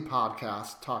DrupalEasy.me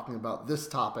podcast talking about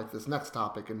this next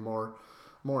topic, and more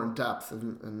in depth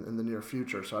in the near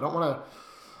future. So I don't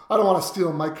want to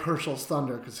steal Mike Herschel's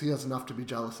thunder, because he has enough to be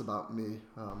jealous about me.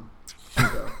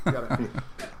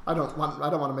 I don't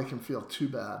want to make him feel too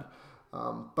bad.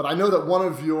 But I know that one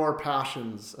of your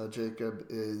passions, Jacob,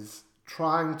 is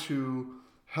trying to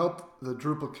help the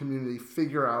Drupal community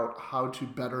figure out how to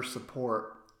better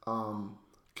support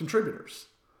contributors,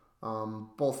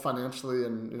 both financially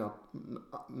and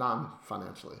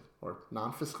non-financially or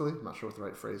non-fiscally. I'm not sure what the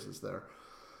right phrase is there.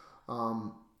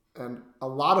 And a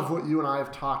lot of what you and I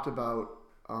have talked about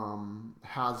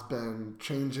has been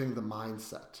changing the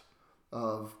mindset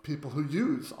of people who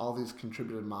use all these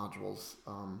contributed modules,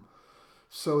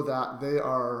 so that they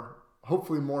are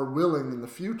hopefully more willing in the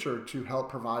future to help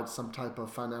provide some type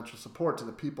of financial support to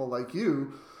the people like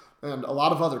you and a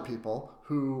lot of other people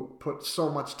who put so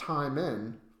much time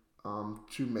in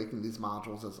to making these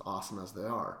modules as awesome as they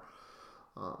are.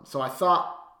 So I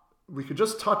thought we could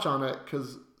just touch on it,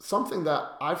 because something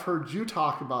that I've heard you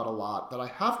talk about a lot that I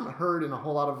haven't heard in a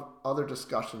whole lot of other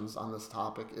discussions on this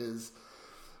topic is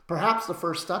perhaps the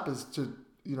first step is to,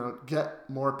 get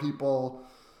more people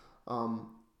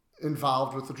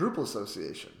involved with the Drupal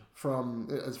Association, from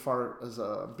as far as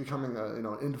becoming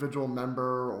a individual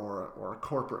member or a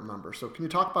corporate member. So can you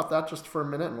talk about that just for a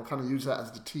minute, and we'll kind of use that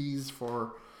as the tease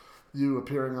for you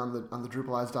appearing on the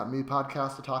DrupalEasy.me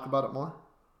podcast to talk about it more?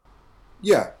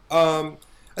 Yeah.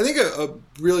 I think a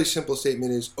really simple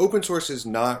statement is open source is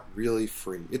not really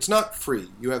free. It's not free.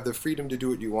 You have the freedom to do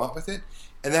what you want with it.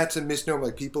 And that's a misnomer.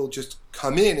 Like, people just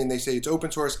come in and they say it's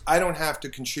open source. I don't have to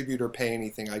contribute or pay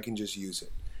anything. I can just use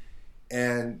it.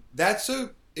 And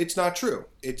it's not true.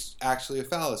 It's actually a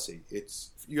fallacy.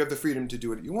 You have the freedom to do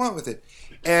what you want with it.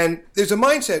 And there's a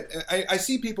mindset. I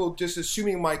see people just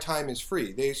assuming my time is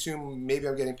free. They assume maybe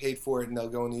I'm getting paid for it, and they'll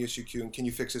go in the issue queue and can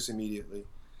you fix this immediately?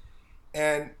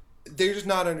 And they're just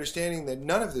not understanding that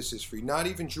none of this is free. Not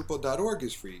even Drupal.org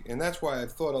is free. And that's why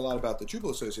I've thought a lot about the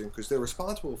Drupal Association, because they're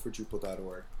responsible for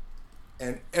Drupal.org.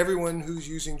 And everyone who's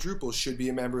using Drupal should be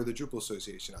a member of the Drupal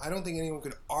Association. I don't think anyone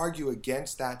could argue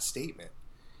against that statement.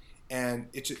 And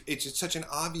it's such an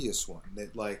obvious one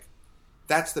that, like,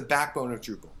 that's the backbone of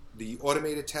Drupal. The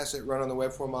automated tests that run on the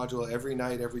Webform module every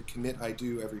night, every commit I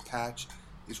do, every patch,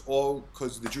 is all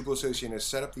because the Drupal Association has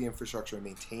set up the infrastructure and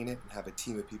maintain it and have a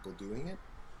team of people doing it.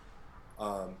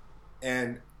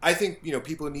 And I think,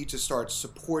 people need to start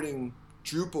supporting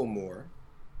Drupal more.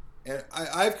 And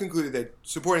I've concluded that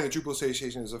supporting the Drupal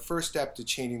Association is the first step to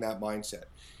changing that mindset.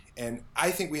 And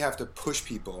I think we have to push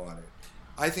people on it.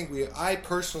 I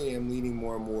personally am leaning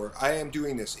more and more. I am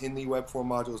doing this in the Webform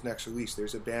module's next release.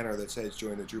 There's a banner that says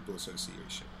join the Drupal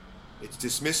Association. It's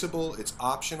dismissible, it's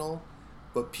optional,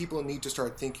 but people need to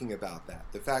start thinking about that.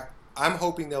 The fact, I'm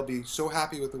hoping they'll be so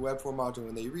happy with the Webform module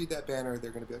when they read that banner,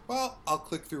 they're going to be like, well, I'll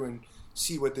click through and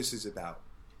see what this is about.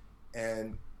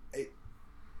 And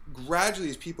gradually,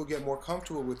 as people get more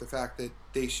comfortable with the fact that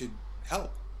they should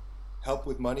help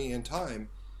with money and time,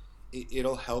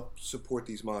 it'll help support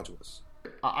these modules.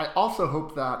 I also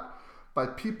hope that by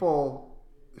people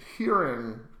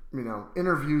hearing,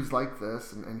 interviews like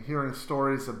this and hearing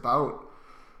stories about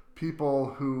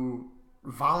people who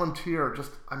volunteer,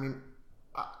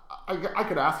 I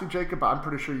could ask you, Jacob, but I'm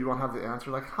pretty sure you won't have the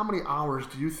answer. Like, how many hours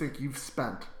do you think you've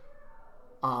spent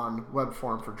on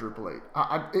Webform for Drupal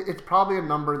 8? It's probably a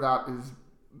number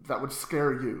that would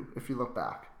scare you if you look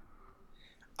back.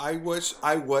 I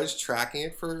was tracking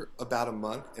it for about a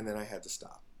month, and then I had to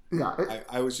stop. Yeah,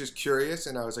 I was just curious,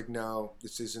 and I was like, no,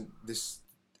 this isn't this.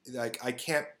 Like, I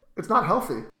can't. It's not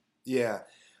healthy. Yeah,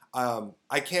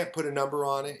 I can't put a number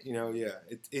on it. Yeah,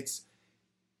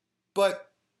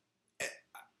 but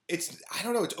it's, I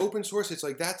don't know. It's open source. It's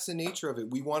like, that's the nature of it.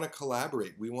 We want to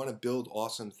collaborate. We want to build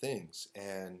awesome things,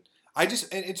 and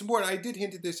it's important. I did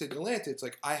hint at this at Atlanta. It's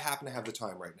like, I happen to have the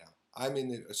time right now. I'm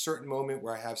in a certain moment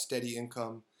where I have steady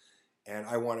income, and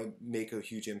I want to make a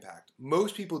huge impact.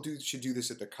 Most people should do this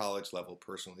at the college level,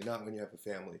 personally, not when you have a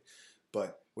family.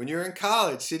 But when you're in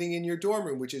college, sitting in your dorm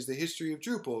room, which is the history of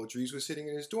Drupal, Dries was sitting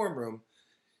in his dorm room,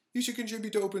 you should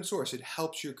contribute to open source. It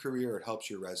helps your career. It helps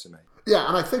your resume. Yeah,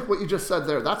 and I think what you just said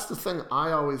there, that's the thing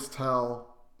I always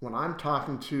tell when I'm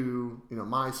talking to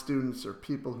my students or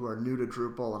people who are new to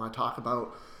Drupal, and I talk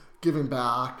about giving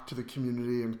back to the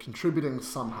community and contributing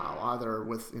somehow, either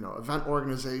with event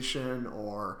organization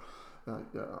or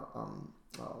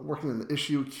working in the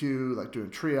issue queue, like doing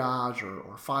triage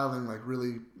or filing like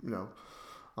really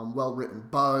well-written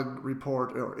bug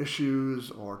report or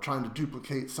issues, or trying to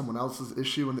duplicate someone else's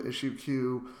issue in the issue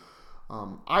queue.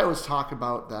 I always talk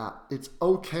about that it's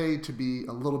okay to be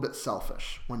a little bit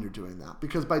selfish when you're doing that,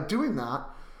 because by doing that,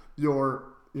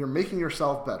 you're making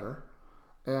yourself better,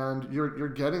 and you're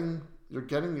getting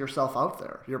yourself out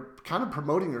there. You're kind of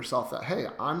promoting yourself that, hey,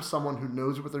 I'm someone who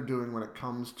knows what they're doing when it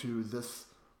comes to this,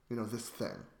 this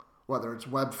thing, whether it's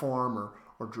Webform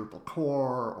or Drupal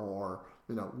core or,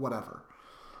 whatever.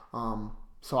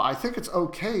 So I think it's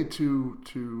okay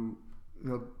to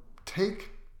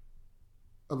take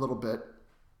a little bit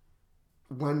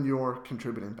when you're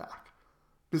contributing back,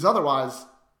 because otherwise,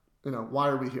 why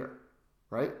are we here,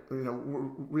 right?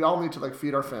 We all need to like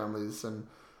feed our families and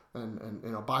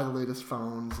buy the latest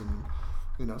phones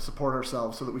and support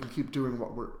ourselves so that we can keep doing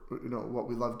what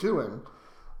we love doing.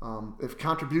 If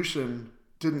contribution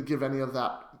didn't give any of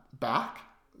that back,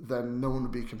 then no one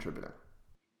would be contributing.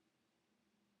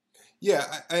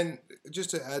 Yeah, and just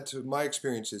to add to my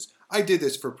experiences, I did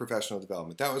this for professional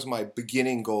development. That was my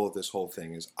beginning goal of this whole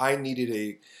thing. Is I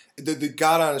needed the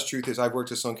God honest truth is I've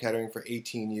worked at Sloan Kettering for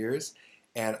 18 years,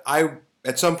 and I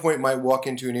at some point might walk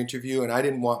into an interview, and I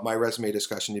didn't want my resume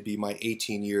discussion to be my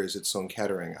 18 years at Sloan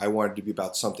Kettering. I wanted it to be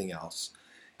about something else,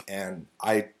 and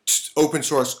open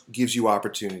source gives you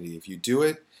opportunity. If you do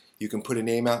it, you can put a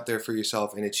name out there for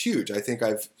yourself, and it's huge. I think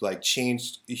I've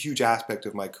changed a huge aspect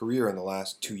of my career in the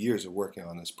last 2 years of working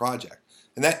on this project.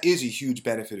 And that is a huge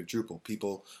benefit of Drupal.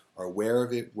 People are aware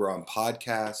of it. We're on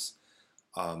podcasts.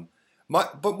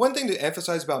 But one thing to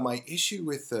emphasize about my issue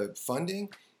with the funding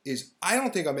is I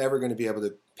don't think I'm ever going to be able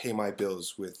to pay my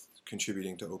bills with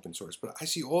contributing to open source. But I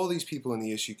see all these people in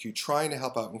the issue queue trying to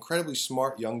help out incredibly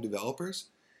smart young developers.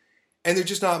 And they're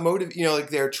just not motivated,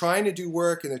 they're trying to do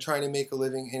work and they're trying to make a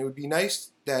living. And it would be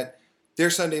nice that their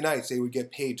Sunday nights they would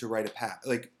get paid to write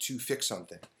to fix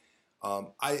something.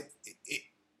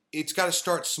 It's got to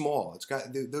start small. It's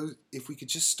got those. If we could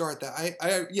just start that,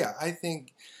 I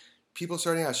think people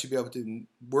starting out should be able to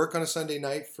work on a Sunday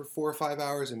night for 4 or 5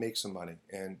 hours and make some money.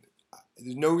 And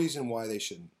there's no reason why they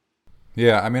shouldn't.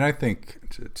 Yeah, I mean, I think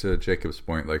to Jacob's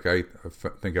point, I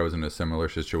think I was in a similar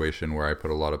situation where I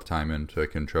put a lot of time into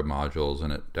contrib modules,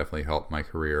 and it definitely helped my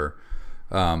career.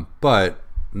 But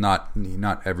not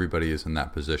everybody is in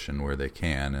that position where they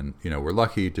can, and we're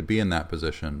lucky to be in that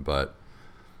position. But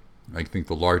I think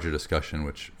the larger discussion,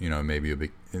 which maybe you'll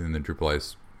be in the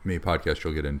DrupalEasy podcast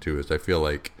you'll get into, is I feel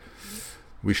like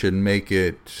we should make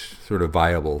it sort of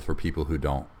viable for people who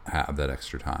don't have that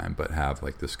extra time but have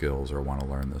the skills or want to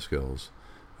learn the skills,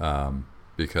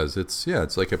 because it's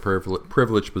like a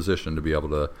privileged position to be able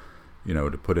to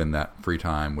to put in that free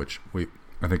time, which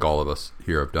I think all of us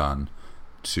here have done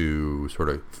to sort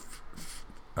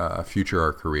of future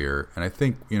our career. And I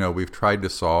think we've tried to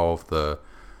solve the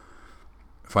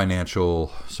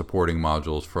financial supporting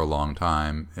modules for a long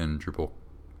time in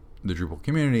the Drupal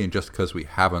community, and just because we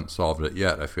haven't solved it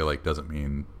yet, I feel like doesn't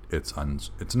mean it's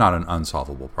not an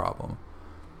unsolvable problem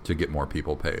to get more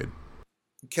people paid.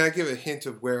 Can I give a hint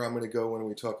of where I'm going to go when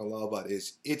we talk on Lullabot?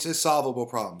 It's a solvable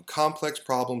problem. Complex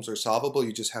problems are solvable.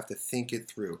 You just have to think it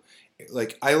through.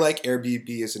 I like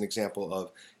Airbnb as an example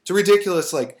of it's a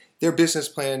ridiculous, their business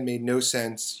plan made no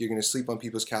sense. You're going to sleep on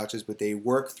people's couches, but they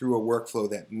work through a workflow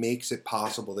that makes it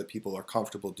possible that people are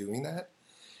comfortable doing that.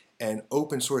 And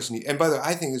open source, and by the way,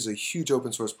 I think this is a huge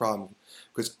open source problem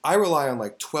because I rely on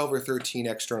 12 or 13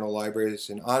 external libraries,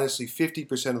 and honestly,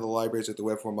 50% of the libraries that the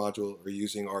Webform module are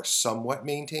using are somewhat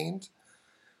maintained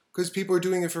because people are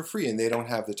doing it for free and they don't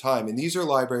have the time. And these are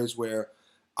libraries where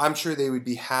I'm sure they would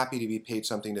be happy to be paid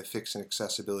something to fix an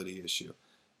accessibility issue.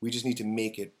 We just need to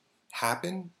make it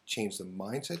happen, change the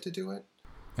mindset to do it.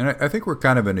 And I think we're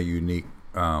kind of in a unique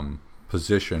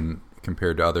position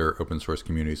compared to other open source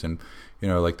communities, and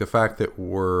the fact that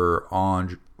we're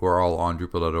all on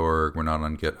Drupal.org, we're not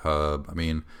on GitHub. I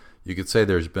mean, you could say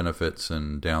there's benefits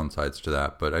and downsides to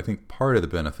that, but I think part of the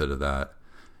benefit of that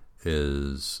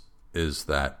is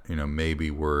that maybe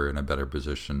we're in a better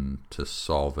position to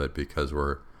solve it because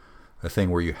we're a thing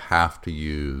where you have to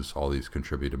use all these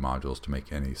contributed modules to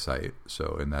make any site.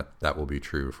 So, and that will be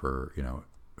true for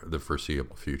the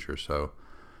foreseeable future. So.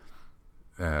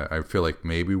 I feel like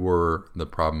maybe the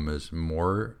problem is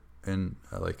more in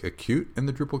acute in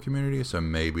the Drupal community, so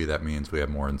maybe that means we have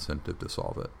more incentive to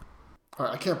solve it. All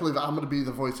right, I can't believe I'm going to be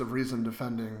the voice of reason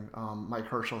defending Mike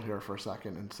Herschel here for a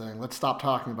second and saying let's stop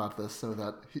talking about this so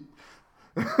that he.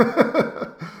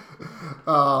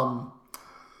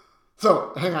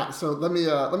 So hang on. So let me.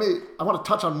 I want to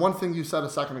touch on one thing you said a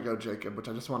second ago, Jacob, which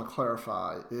I just want to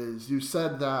clarify. Is you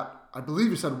said that I believe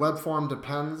you said Webform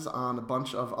depends on a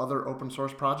bunch of other open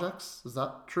source projects. Is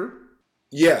that true?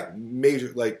 Yeah, major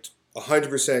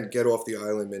 100% get off the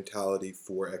island mentality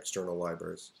for external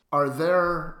libraries.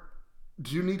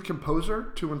 Do you need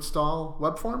Composer to install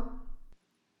Webform?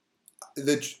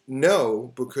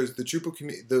 No, because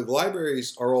the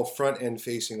libraries are all front-end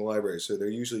facing libraries, so they're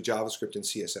usually JavaScript and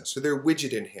CSS. So they're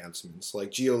widget enhancements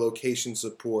like geolocation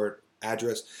support,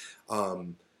 address.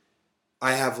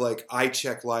 I have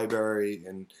iCheck library,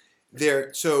 and But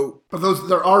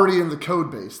they're already in the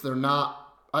code base. They're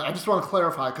not I just want to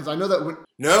clarify because I know that when...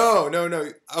 No.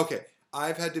 Okay.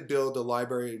 I've had to build a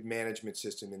library management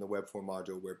system in the Webform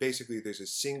module where basically there's a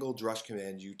single drush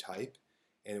command you type,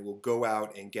 and it will go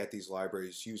out and get these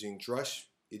libraries using drush.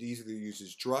 It either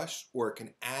uses drush or it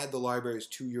can add the libraries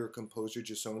to your Composer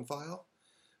JSON file,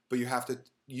 but you have to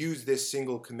use this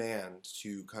single command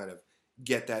to kind of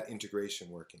get that integration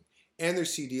working. And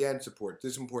there's CDN support.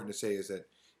 This is important to say is that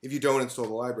if you don't install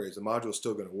the libraries, the module is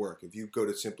still going to work. If you go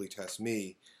to Simply Test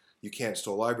Me, you can't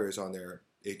install libraries on there.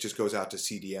 It just goes out to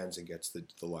CDNs and gets the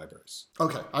libraries.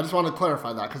 Okay, I just want to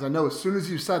clarify that because I know as soon as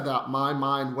you said that, my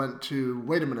mind went to,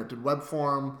 wait a minute, is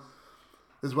Webform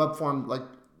like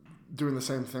doing the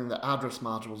same thing that address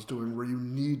module is doing where you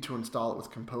need to install it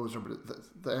with Composer?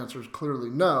 But the answer is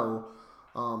clearly no.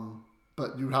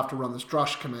 But you have to run this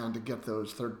drush command to get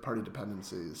those third-party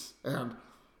dependencies. And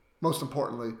most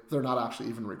importantly, they're not actually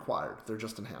even required. They're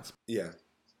just enhancements. Yeah.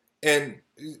 And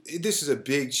this is a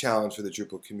big challenge for the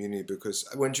Drupal community because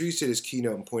when Dries did his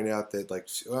keynote and pointed out that, like,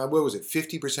 what was it,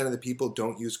 50% of the people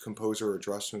don't use Composer or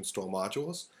Drush to install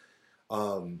modules,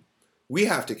 we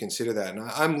have to consider that. And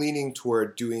I'm leaning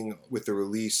toward doing, with the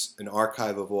release, an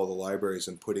archive of all the libraries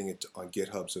and putting it on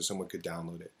GitHub so someone could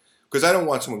download it. Because I don't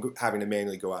want someone having to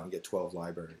manually go out and get 12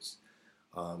 libraries.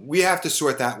 We have to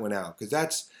sort that one out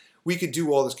because we could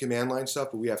do all this command line stuff,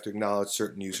 but we have to acknowledge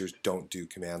certain users don't do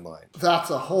command line. That's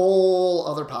a whole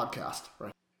other podcast,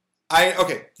 right?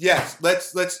 Yes,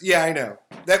 let's. Yeah, I know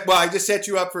that. Well, I just set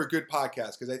you up for a good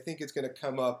podcast because I think it's going to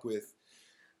come up with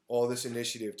all this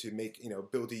initiative to make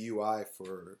build a UI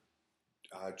for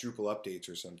Drupal updates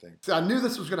or something. See, I knew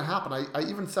this was going to happen. I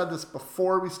even said this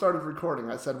before we started recording.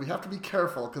 I said we have to be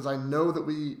careful because I know that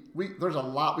we there's a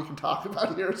lot we can talk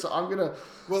about here. So I'm gonna.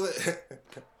 Well,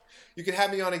 you can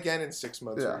have me on again in 6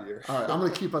 months or a year. All right, I'm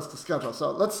going to keep us to schedule.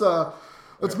 So let's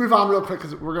move on real quick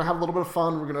because we're going to have a little bit of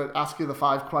fun. We're going to ask you the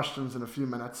 5 questions in a few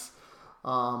minutes.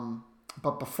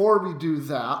 But before we do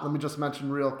that, let me just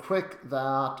mention real quick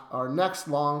that our next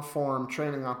long-form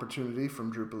training opportunity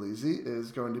from DrupalEasy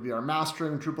is going to be our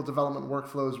Mastering Drupal Development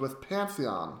Workflows with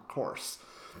Pantheon course.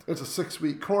 It's a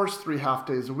 6-week course, 3 half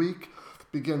days a week.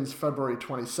 Begins February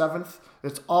 27th.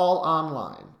 It's all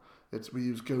online. We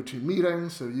use GoToMeeting,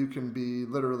 so you can be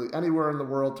literally anywhere in the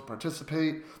world to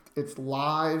participate. It's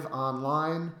live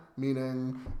online,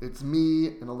 meaning it's me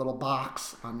in a little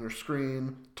box on your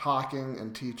screen talking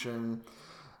and teaching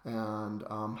and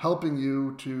helping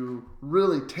you to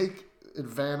really take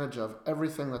advantage of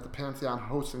everything that the Pantheon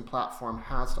hosting platform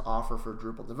has to offer for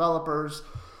Drupal developers.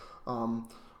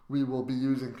 We will be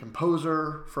using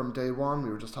Composer from day one. We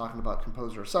were just talking about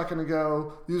Composer a second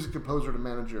ago. Using Composer to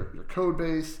manage your code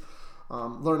base.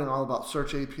 Learning all about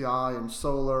Search API and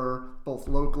Solar, both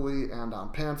locally and on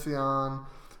Pantheon.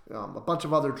 A bunch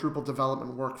of other Drupal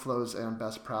development workflows and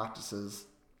best practices.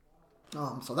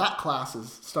 So that class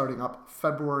is starting up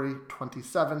February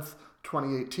 27th,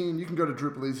 2018. You can go to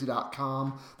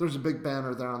DrupalEasy.com. There's a big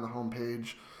banner there on the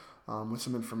homepage with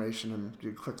some information, and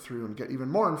you click through and get even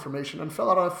more information and fill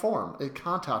out a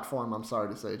contact form, I'm sorry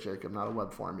to say, Jacob, not a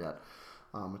web form yet.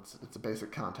 It's a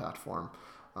basic contact form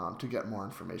to get more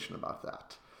information about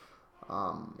that.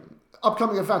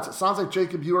 Upcoming events. It sounds like,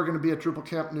 Jacob, you are going to be at Drupal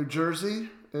Camp New Jersey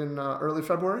in early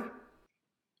February?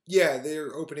 Yeah,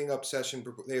 they're opening up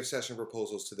they have session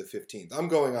proposals to the 15th. I'm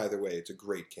going either way. It's a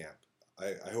great camp.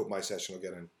 I hope my session will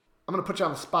get in. I'm going to put you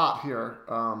on the spot here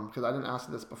because I didn't ask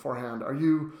you this beforehand.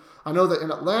 I know that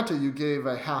in Atlanta you gave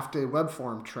a half-day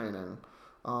Webform training.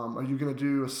 Are you going to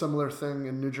do a similar thing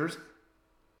in New Jersey?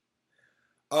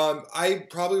 I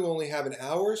probably will only have an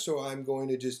hour, so I'm going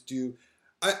to just do...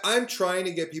 I'm trying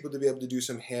to get people to be able to do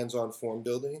some hands-on form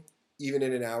building, even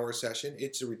in an hour session.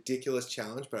 It's a ridiculous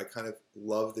challenge, but I kind of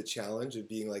love the challenge of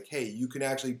being like, hey, you can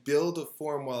actually build a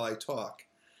form while I talk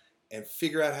and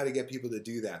figure out how to get people to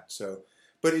do that. So,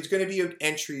 but it's going to be an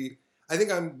entry. I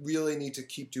think I really need to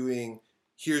keep doing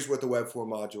here's what the Webform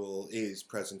module is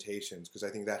presentations, because I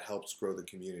think that helps grow the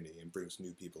community and brings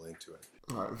new people into it.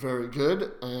 All right, very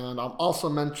good. And I'll also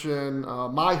mention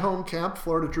my home camp,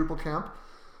 Florida Drupal Camp,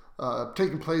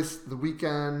 taking place the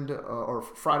weekend or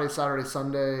Friday, Saturday,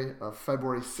 Sunday of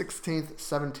February 16th,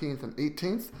 17th, and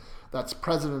 18th. That's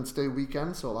President's Day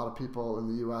weekend, so a lot of people in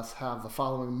the U.S. have the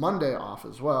following Monday off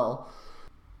as well.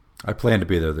 I plan to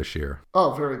be there this year.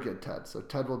 Oh, very good, Ted. So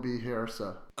Ted will be here.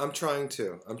 So I'm trying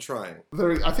to.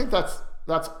 I think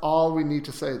that's all we need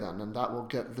to say then, and that will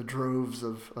get the droves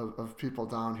of people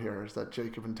down here, is that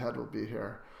Jacob and Ted will be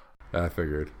here. I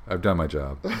figured. I've done my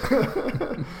job.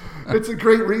 It's a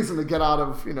great reason to get out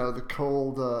of the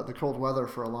cold weather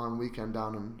for a long weekend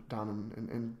down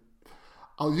in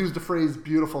I'll use the phrase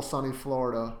beautiful sunny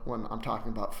Florida when I'm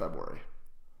talking about February.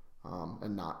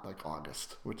 and not like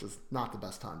August, which is not the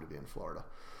best time to be in Florida.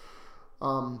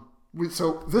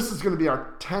 So this is going to be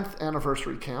our 10th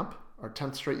anniversary camp, our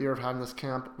 10th straight year of having this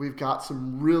camp. We've got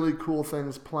some really cool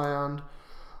things planned.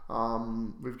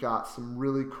 We've got some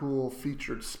really cool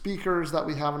featured speakers that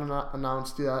we haven't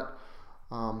announced yet.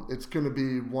 It's going to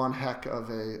be one heck of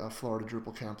a Florida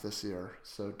Drupal camp this year,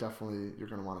 so definitely you're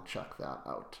going to want to check that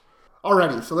out.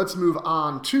 Alrighty, so let's move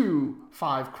on to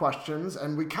 5 questions,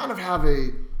 and we kind of have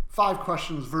a 5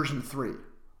 questions version 3.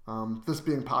 This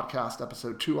being podcast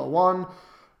episode 201,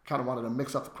 kind of wanted to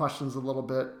mix up the questions a little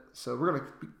bit, so we're going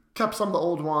to kept some of the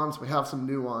old ones, we have some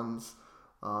new ones.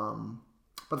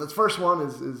 But this first one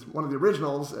is one of the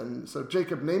originals, and so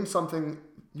Jacob, name something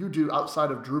you do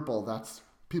outside of Drupal that's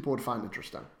people would find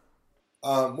interesting.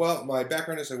 Well, my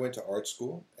background is I went to art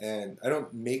school, and I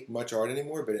don't make much art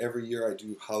anymore, but every year I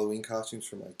do Halloween costumes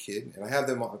for my kid, and I have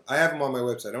them on my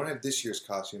website. I don't have this year's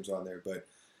costumes on there, but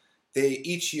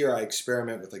each year I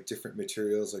experiment with like different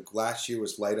materials. Like last year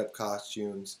was light up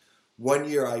costumes. One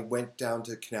year I went down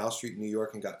to Canal Street, New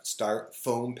York, and got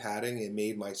foam padding and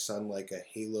made my son like a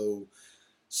Halo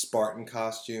Spartan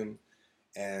costume,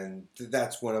 and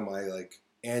that's one of my like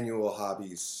annual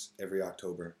hobbies every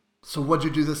October. So what'd you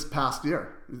do this past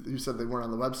year? You said they weren't on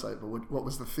the website, but what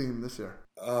was the theme this year?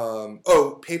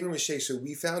 Paper mache. So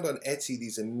we found on Etsy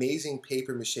these amazing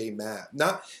paper mache masks.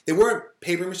 They weren't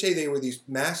paper mache. They were these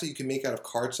masks that you can make out of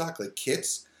cardstock, like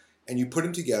kits, and you put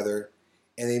them together,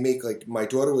 and they make like, my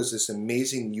daughter was this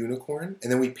amazing unicorn,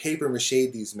 and then we paper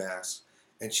mache'd these masks,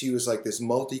 and she was like this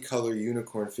multicolor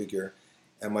unicorn figure.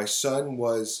 And my son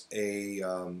was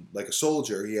like a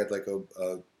soldier. He had like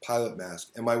a pilot mask.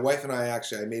 And my wife and I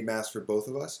made masks for both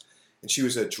of us. And she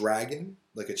was a dragon,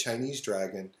 like a Chinese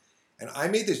dragon. And I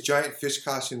made this giant fish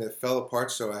costume that fell apart.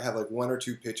 So I have like 1 or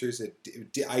 2 pictures that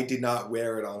I did not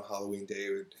wear it on Halloween Day.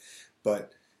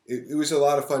 But it was a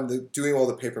lot of fun. Doing all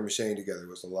the paper mache together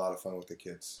was a lot of fun with the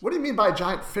kids. What do you mean by a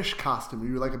giant fish costume?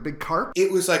 You were like a big carp?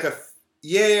 It was like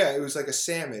it was like a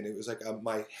salmon. It was like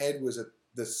my head was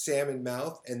the salmon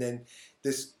mouth, and then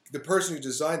the person who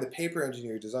designed, the paper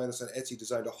engineer who designed this on Etsy,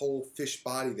 designed a whole fish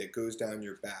body that goes down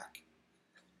your back,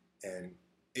 and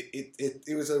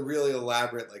it was a really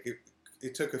elaborate, like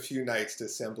it took a few nights to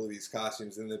assemble these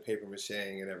costumes and the paper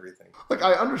macheing and everything. Like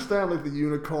I understand like the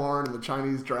unicorn and the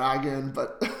Chinese dragon,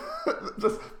 but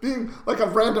just being like a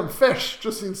random fish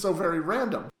just seems so very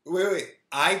random. Wait.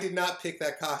 I did not pick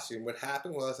that costume. What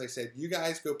happened was I said, you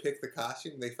guys go pick the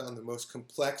costume. They found the most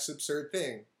complex, absurd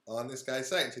thing on this guy's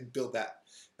site and said, build that.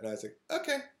 And I was like,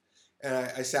 okay. And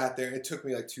I sat there. It took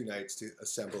me like 2 nights to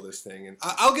assemble this thing. And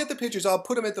I'll get the pictures. I'll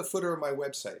put them at the footer of my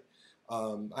website.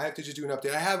 I have to just do an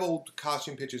update. I have old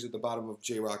costume pictures at the bottom of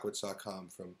jrockowitz.com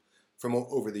from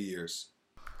over the years.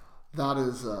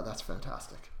 That's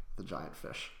fantastic. The giant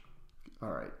fish.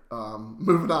 All right.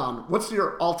 Moving on. What's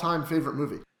your all-time favorite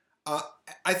movie?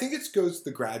 I think it goes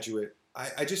The Graduate.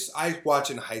 I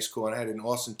watched it in high school, and I had an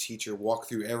awesome teacher walk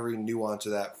through every nuance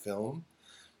of that film.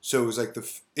 So it was like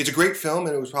it's a great film,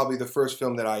 and it was probably the first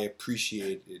film that I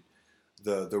appreciated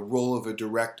the role of a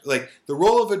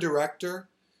director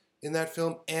in that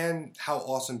film, and how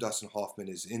awesome Dustin Hoffman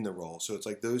is in the role. So it's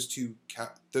like those two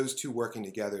working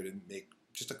together to make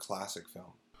just a classic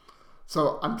film.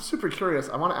 So I'm super curious.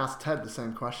 I want to ask Ted the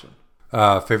same question.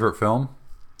 Favorite film?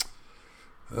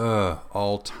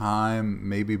 All time,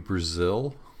 maybe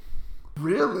Brazil.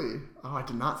 Really? Oh, I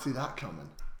did not see that coming.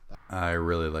 I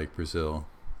really like Brazil.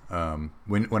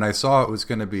 When I saw it was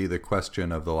going to be the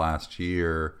question of the last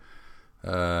year,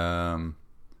 I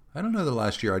don't know the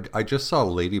last year. I just saw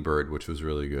Lady Bird, which was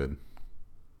really good.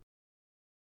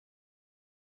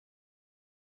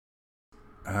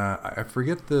 I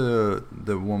forget the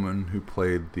woman who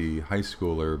played the high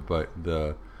schooler, but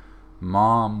the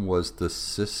mom was the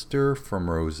sister from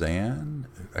Roseanne.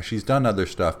 She's done other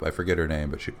stuff, but I forget her name,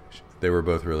 but they were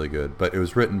both really good. But it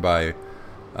was written by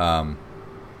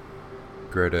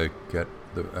Greta,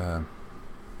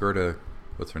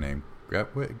 what's her name?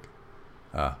 Gerwig?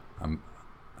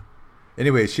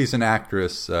 Anyway, she's an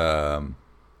actress, Greta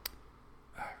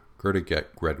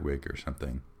Gerwig or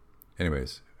something.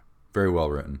 Anyways, very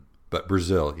well written. But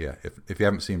Brazil, yeah. If you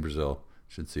haven't seen Brazil,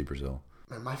 you should see Brazil.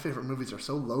 Man, my favorite movies are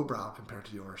so lowbrow compared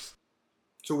to yours.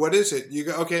 So what is it?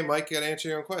 Okay, Mike, you got to answer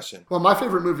your own question. Well, my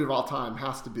favorite movie of all time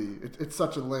has to be, it's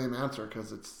such a lame answer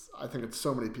because I think it's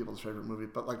so many people's favorite movie,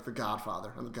 but like The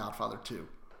Godfather and The Godfather 2.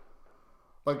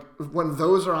 Like when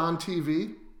those are on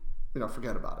TV,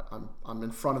 forget about it. I'm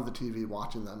in front of the TV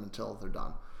watching them until they're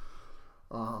done.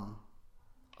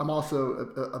 I'm also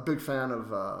a big fan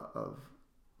of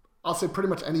I'll say pretty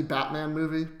much any Batman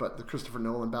movie, but the Christopher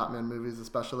Nolan Batman movies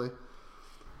especially.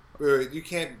 You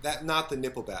can't. That not the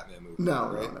nipple Batman movie. No,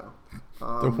 right?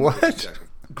 no. The what?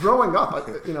 Growing up,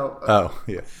 Oh,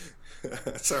 yeah.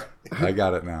 Sorry. I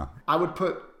got it now. I would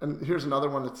put, and here's another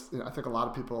one that's, I think a lot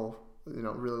of people,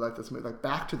 really like this movie. Like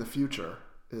Back to the Future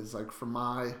is like, for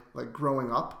my, like,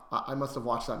 growing up, I must have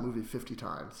watched that movie 50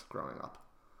 times growing up.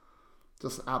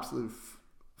 Just an absolute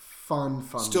fun.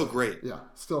 Still movie. great. Yeah,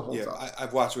 still holds up.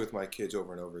 I've watched it with my kids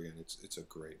over and over again. It's a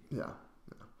great movie. Yeah.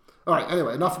 All right,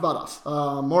 anyway, enough about us.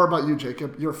 More about you,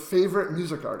 Jacob. Your favorite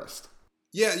music artist?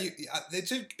 Yeah,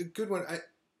 it's a good one.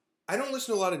 I don't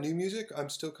listen to a lot of new music. I'm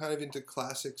still kind of into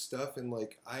classic stuff, and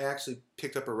like I actually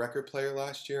picked up a record player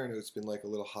last year, and it's been like a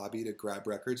little hobby to grab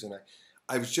records. And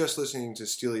I was just listening to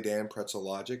Steely Dan, Pretzel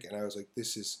Logic, and I was like,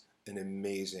 this is an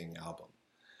amazing album.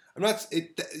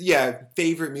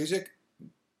 Favorite music,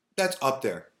 that's up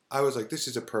there. I was like, this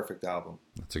is a perfect album.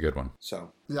 That's a good one.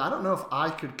 So yeah, I don't know if I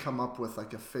could come up with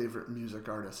like a favorite music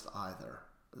artist either,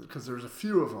 because there's a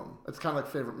few of them. It's kind of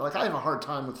like favorite. Like I have a hard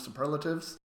time with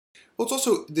superlatives. Well, it's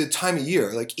also the time of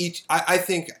year. Like I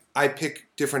think I pick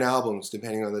different albums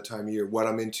depending on the time of year, what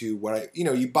I'm into,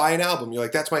 you buy an album, you're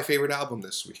like, that's my favorite album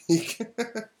this week.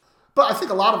 But I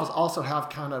think a lot of us also have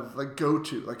kind of like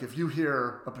go-to. Like if you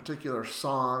hear a particular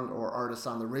song or artist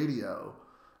on the radio,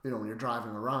 when you're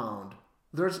driving around,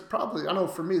 there's probably, I know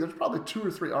for me, there's probably 2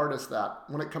 or 3 artists that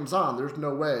when it comes on, there's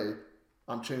no way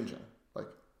I'm changing. Like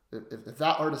if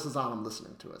that artist is on, I'm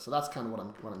listening to it. So that's kind of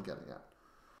what I'm getting at.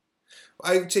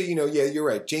 I would say, you're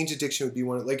right. Jane's Addiction would be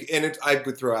one. I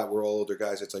would throw out, we're all older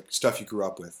guys. It's like stuff you grew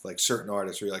up with, like certain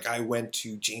artists where you're like, I went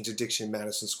to Jane's Addiction,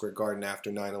 Madison Square Garden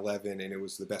after 9/11, and it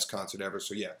was the best concert ever.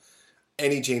 So yeah,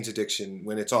 any Jane's Addiction,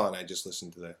 when it's on, I just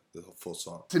listen to the full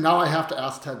song. So now I have to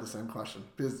ask Ted the same question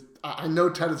because I know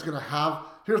Ted is going to have.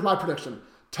 Here's my prediction.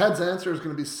 Ted's answer is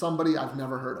going to be somebody I've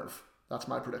never heard of. That's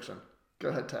my prediction. Go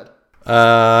ahead, Ted.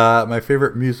 My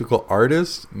favorite musical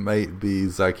artist might be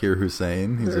Zakir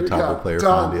Hussain. He's a tabla player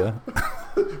from India.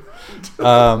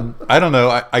 I don't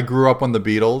know. I grew up on the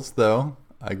Beatles, though.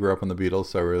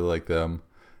 So I really like them.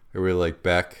 I really like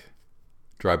Beck,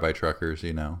 Drive-By Truckers,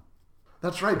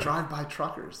 That's right, Drive-By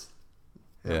Truckers.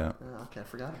 Yeah. Okay, I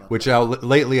forgot about which that.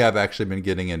 Lately I've actually been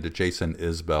getting into Jason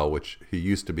Isbell, which he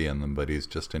used to be in them, but he's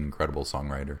just an incredible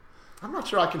songwriter. I'm not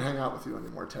sure I can hang out with you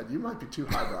anymore, Ted. You might be too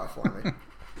highbrow for me.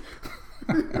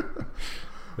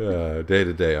 Day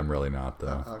to day, I'm really not,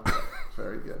 though. Okay,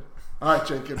 very good. All right,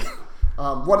 Jacob.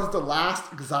 What is the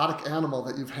last exotic animal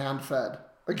that you've hand-fed?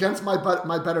 Against my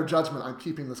better judgment, I'm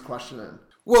keeping this question in.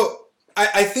 Well,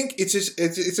 I think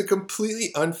it's a completely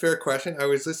unfair question. I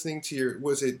was listening to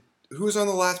who was on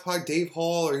the last pod? Dave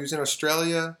Hall, or he was in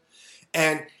Australia,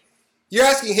 and you're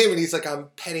asking him, and he's like, I'm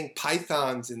petting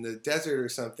pythons in the desert or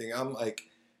something. I'm like,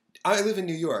 I live in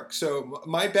New York, so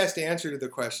my best answer to the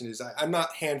question is I'm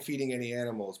not hand-feeding any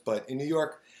animals, but in New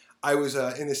York, I was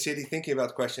in the city thinking about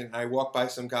the question, and I walked by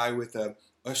some guy with a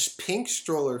pink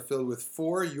stroller filled with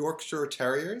 4 Yorkshire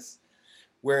Terriers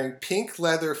wearing pink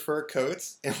leather fur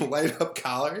coats and light-up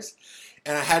collars,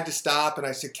 and I had to stop, and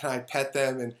I said, can I pet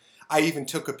them? And I even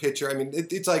took a picture. I mean,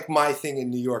 it's like my thing in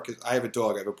New York. I have a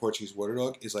dog. I have a Portuguese water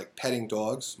dog. Is like petting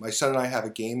dogs. My son and I have a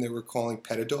game that we're calling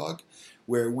Pet-A-Dog,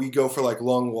 where we go for like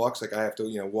long walks. Like I have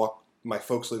to, walk. My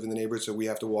folks live in the neighborhood, so we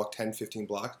have to walk 10, 15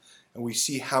 blocks. And we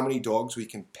see how many dogs we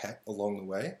can pet along the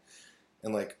way.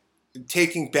 And like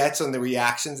taking bets on the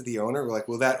reactions of the owner. We're like,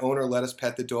 will that owner let us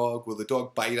pet the dog? Will the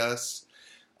dog bite us?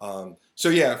 So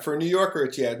yeah, for a New Yorker,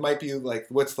 it might be like,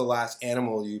 what's the last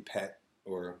animal you pet?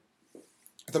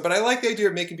 But I like the idea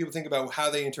of making people think about how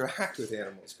they interact with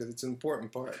animals, because it's an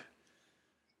important part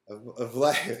of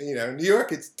life. New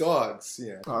York, it's dogs.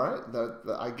 All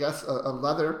right. I guess a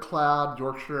leather-clad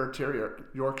Yorkshire Terrier.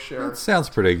 That sounds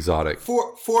pretty exotic.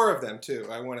 4 of them, too.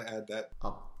 I want to add that.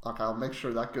 I'll make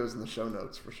sure that goes in the show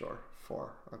notes for sure.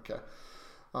 4. Okay.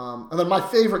 And then my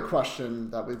favorite question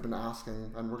that we've been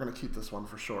asking, and we're going to keep this one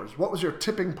for sure, is what was your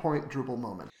tipping point Drupal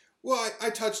moment? Well, I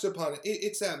touched upon it.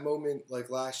 It's that moment like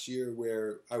last year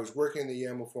where I was working in the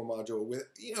YAML 4 module with,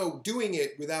 doing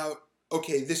it without,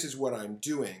 okay, this is what I'm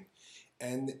doing.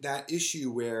 And that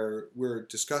issue where we're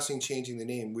discussing changing the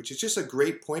name, which is just a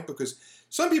great point because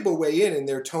some people weigh in and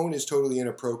their tone is totally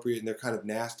inappropriate and they're kind of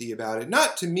nasty about it.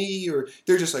 Not to me, or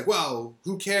they're just like, well,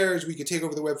 who cares? We could take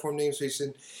over the Webform namespace.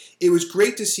 And it was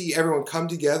great to see everyone come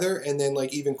together, and then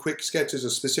like even Quick Sketch is a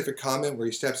specific comment where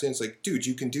he steps in. It's like, dude,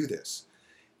 you can do this.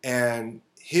 And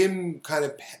him kind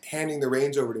of handing the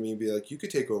reins over to me and be like, you could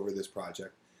take over this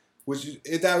project.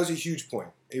 That was a huge point.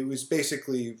 It was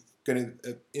basically going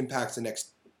to impact the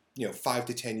next 5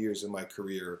 to 10 years of my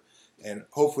career and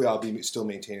hopefully I'll be still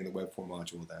maintaining the Webform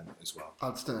module then as well.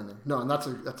 Outstanding. No, and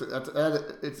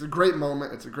it's a great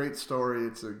moment. It's a great story.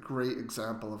 It's a great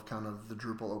example of kind of the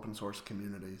Drupal open source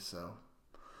community. So,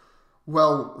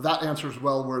 well, that answer is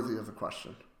well worthy of the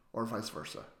question, or vice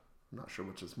versa. I'm not sure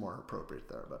which is more appropriate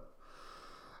there, but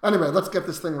anyway, let's get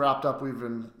this thing wrapped up. We've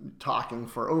been talking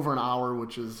for over an hour,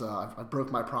 which is I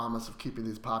broke my promise of keeping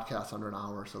these podcasts under an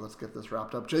hour. So let's get this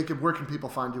wrapped up. Jacob, where can people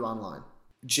find you online?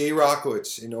 J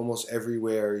Rockowitz in almost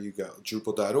everywhere you go.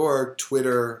 Drupal.org,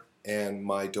 Twitter, and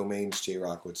my domain's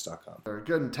jrockowitz.com. Very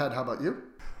good. And Ted, how about you?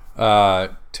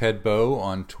 Ted Bow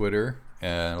on Twitter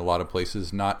and a lot of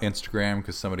places. Not Instagram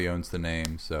because somebody owns the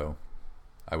name. So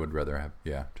I would rather have,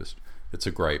 it's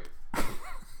a gripe.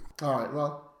 All right.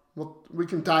 Well, we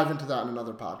can dive into that in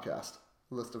another podcast.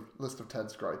 List of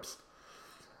Ted's gripes.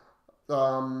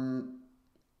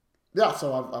 Yeah,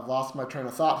 so I've lost my train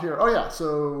of thought here. Oh yeah,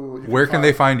 so where can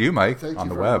they find you, Mike, on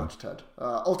the web? Much, Ted.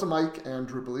 Ultimike and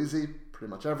DrupalEasy, pretty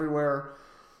much everywhere.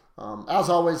 As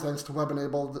always, thanks to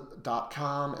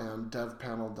webenabled.com and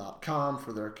devpanel.com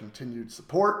for their continued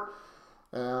support.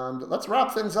 And let's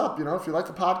wrap things up. If you like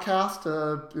the podcast,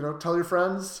 tell your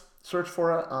friends. Search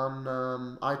for it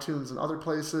on iTunes and other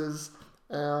places.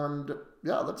 And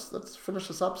yeah, let's finish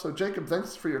this up. So Jacob,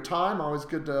 thanks for your time. Always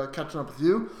good catching up with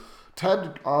you.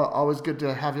 Ted, always good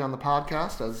to have you on the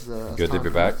podcast. As good to be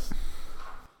back.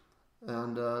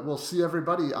 And we'll see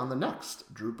everybody on the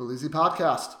next DrupalEasy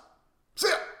podcast.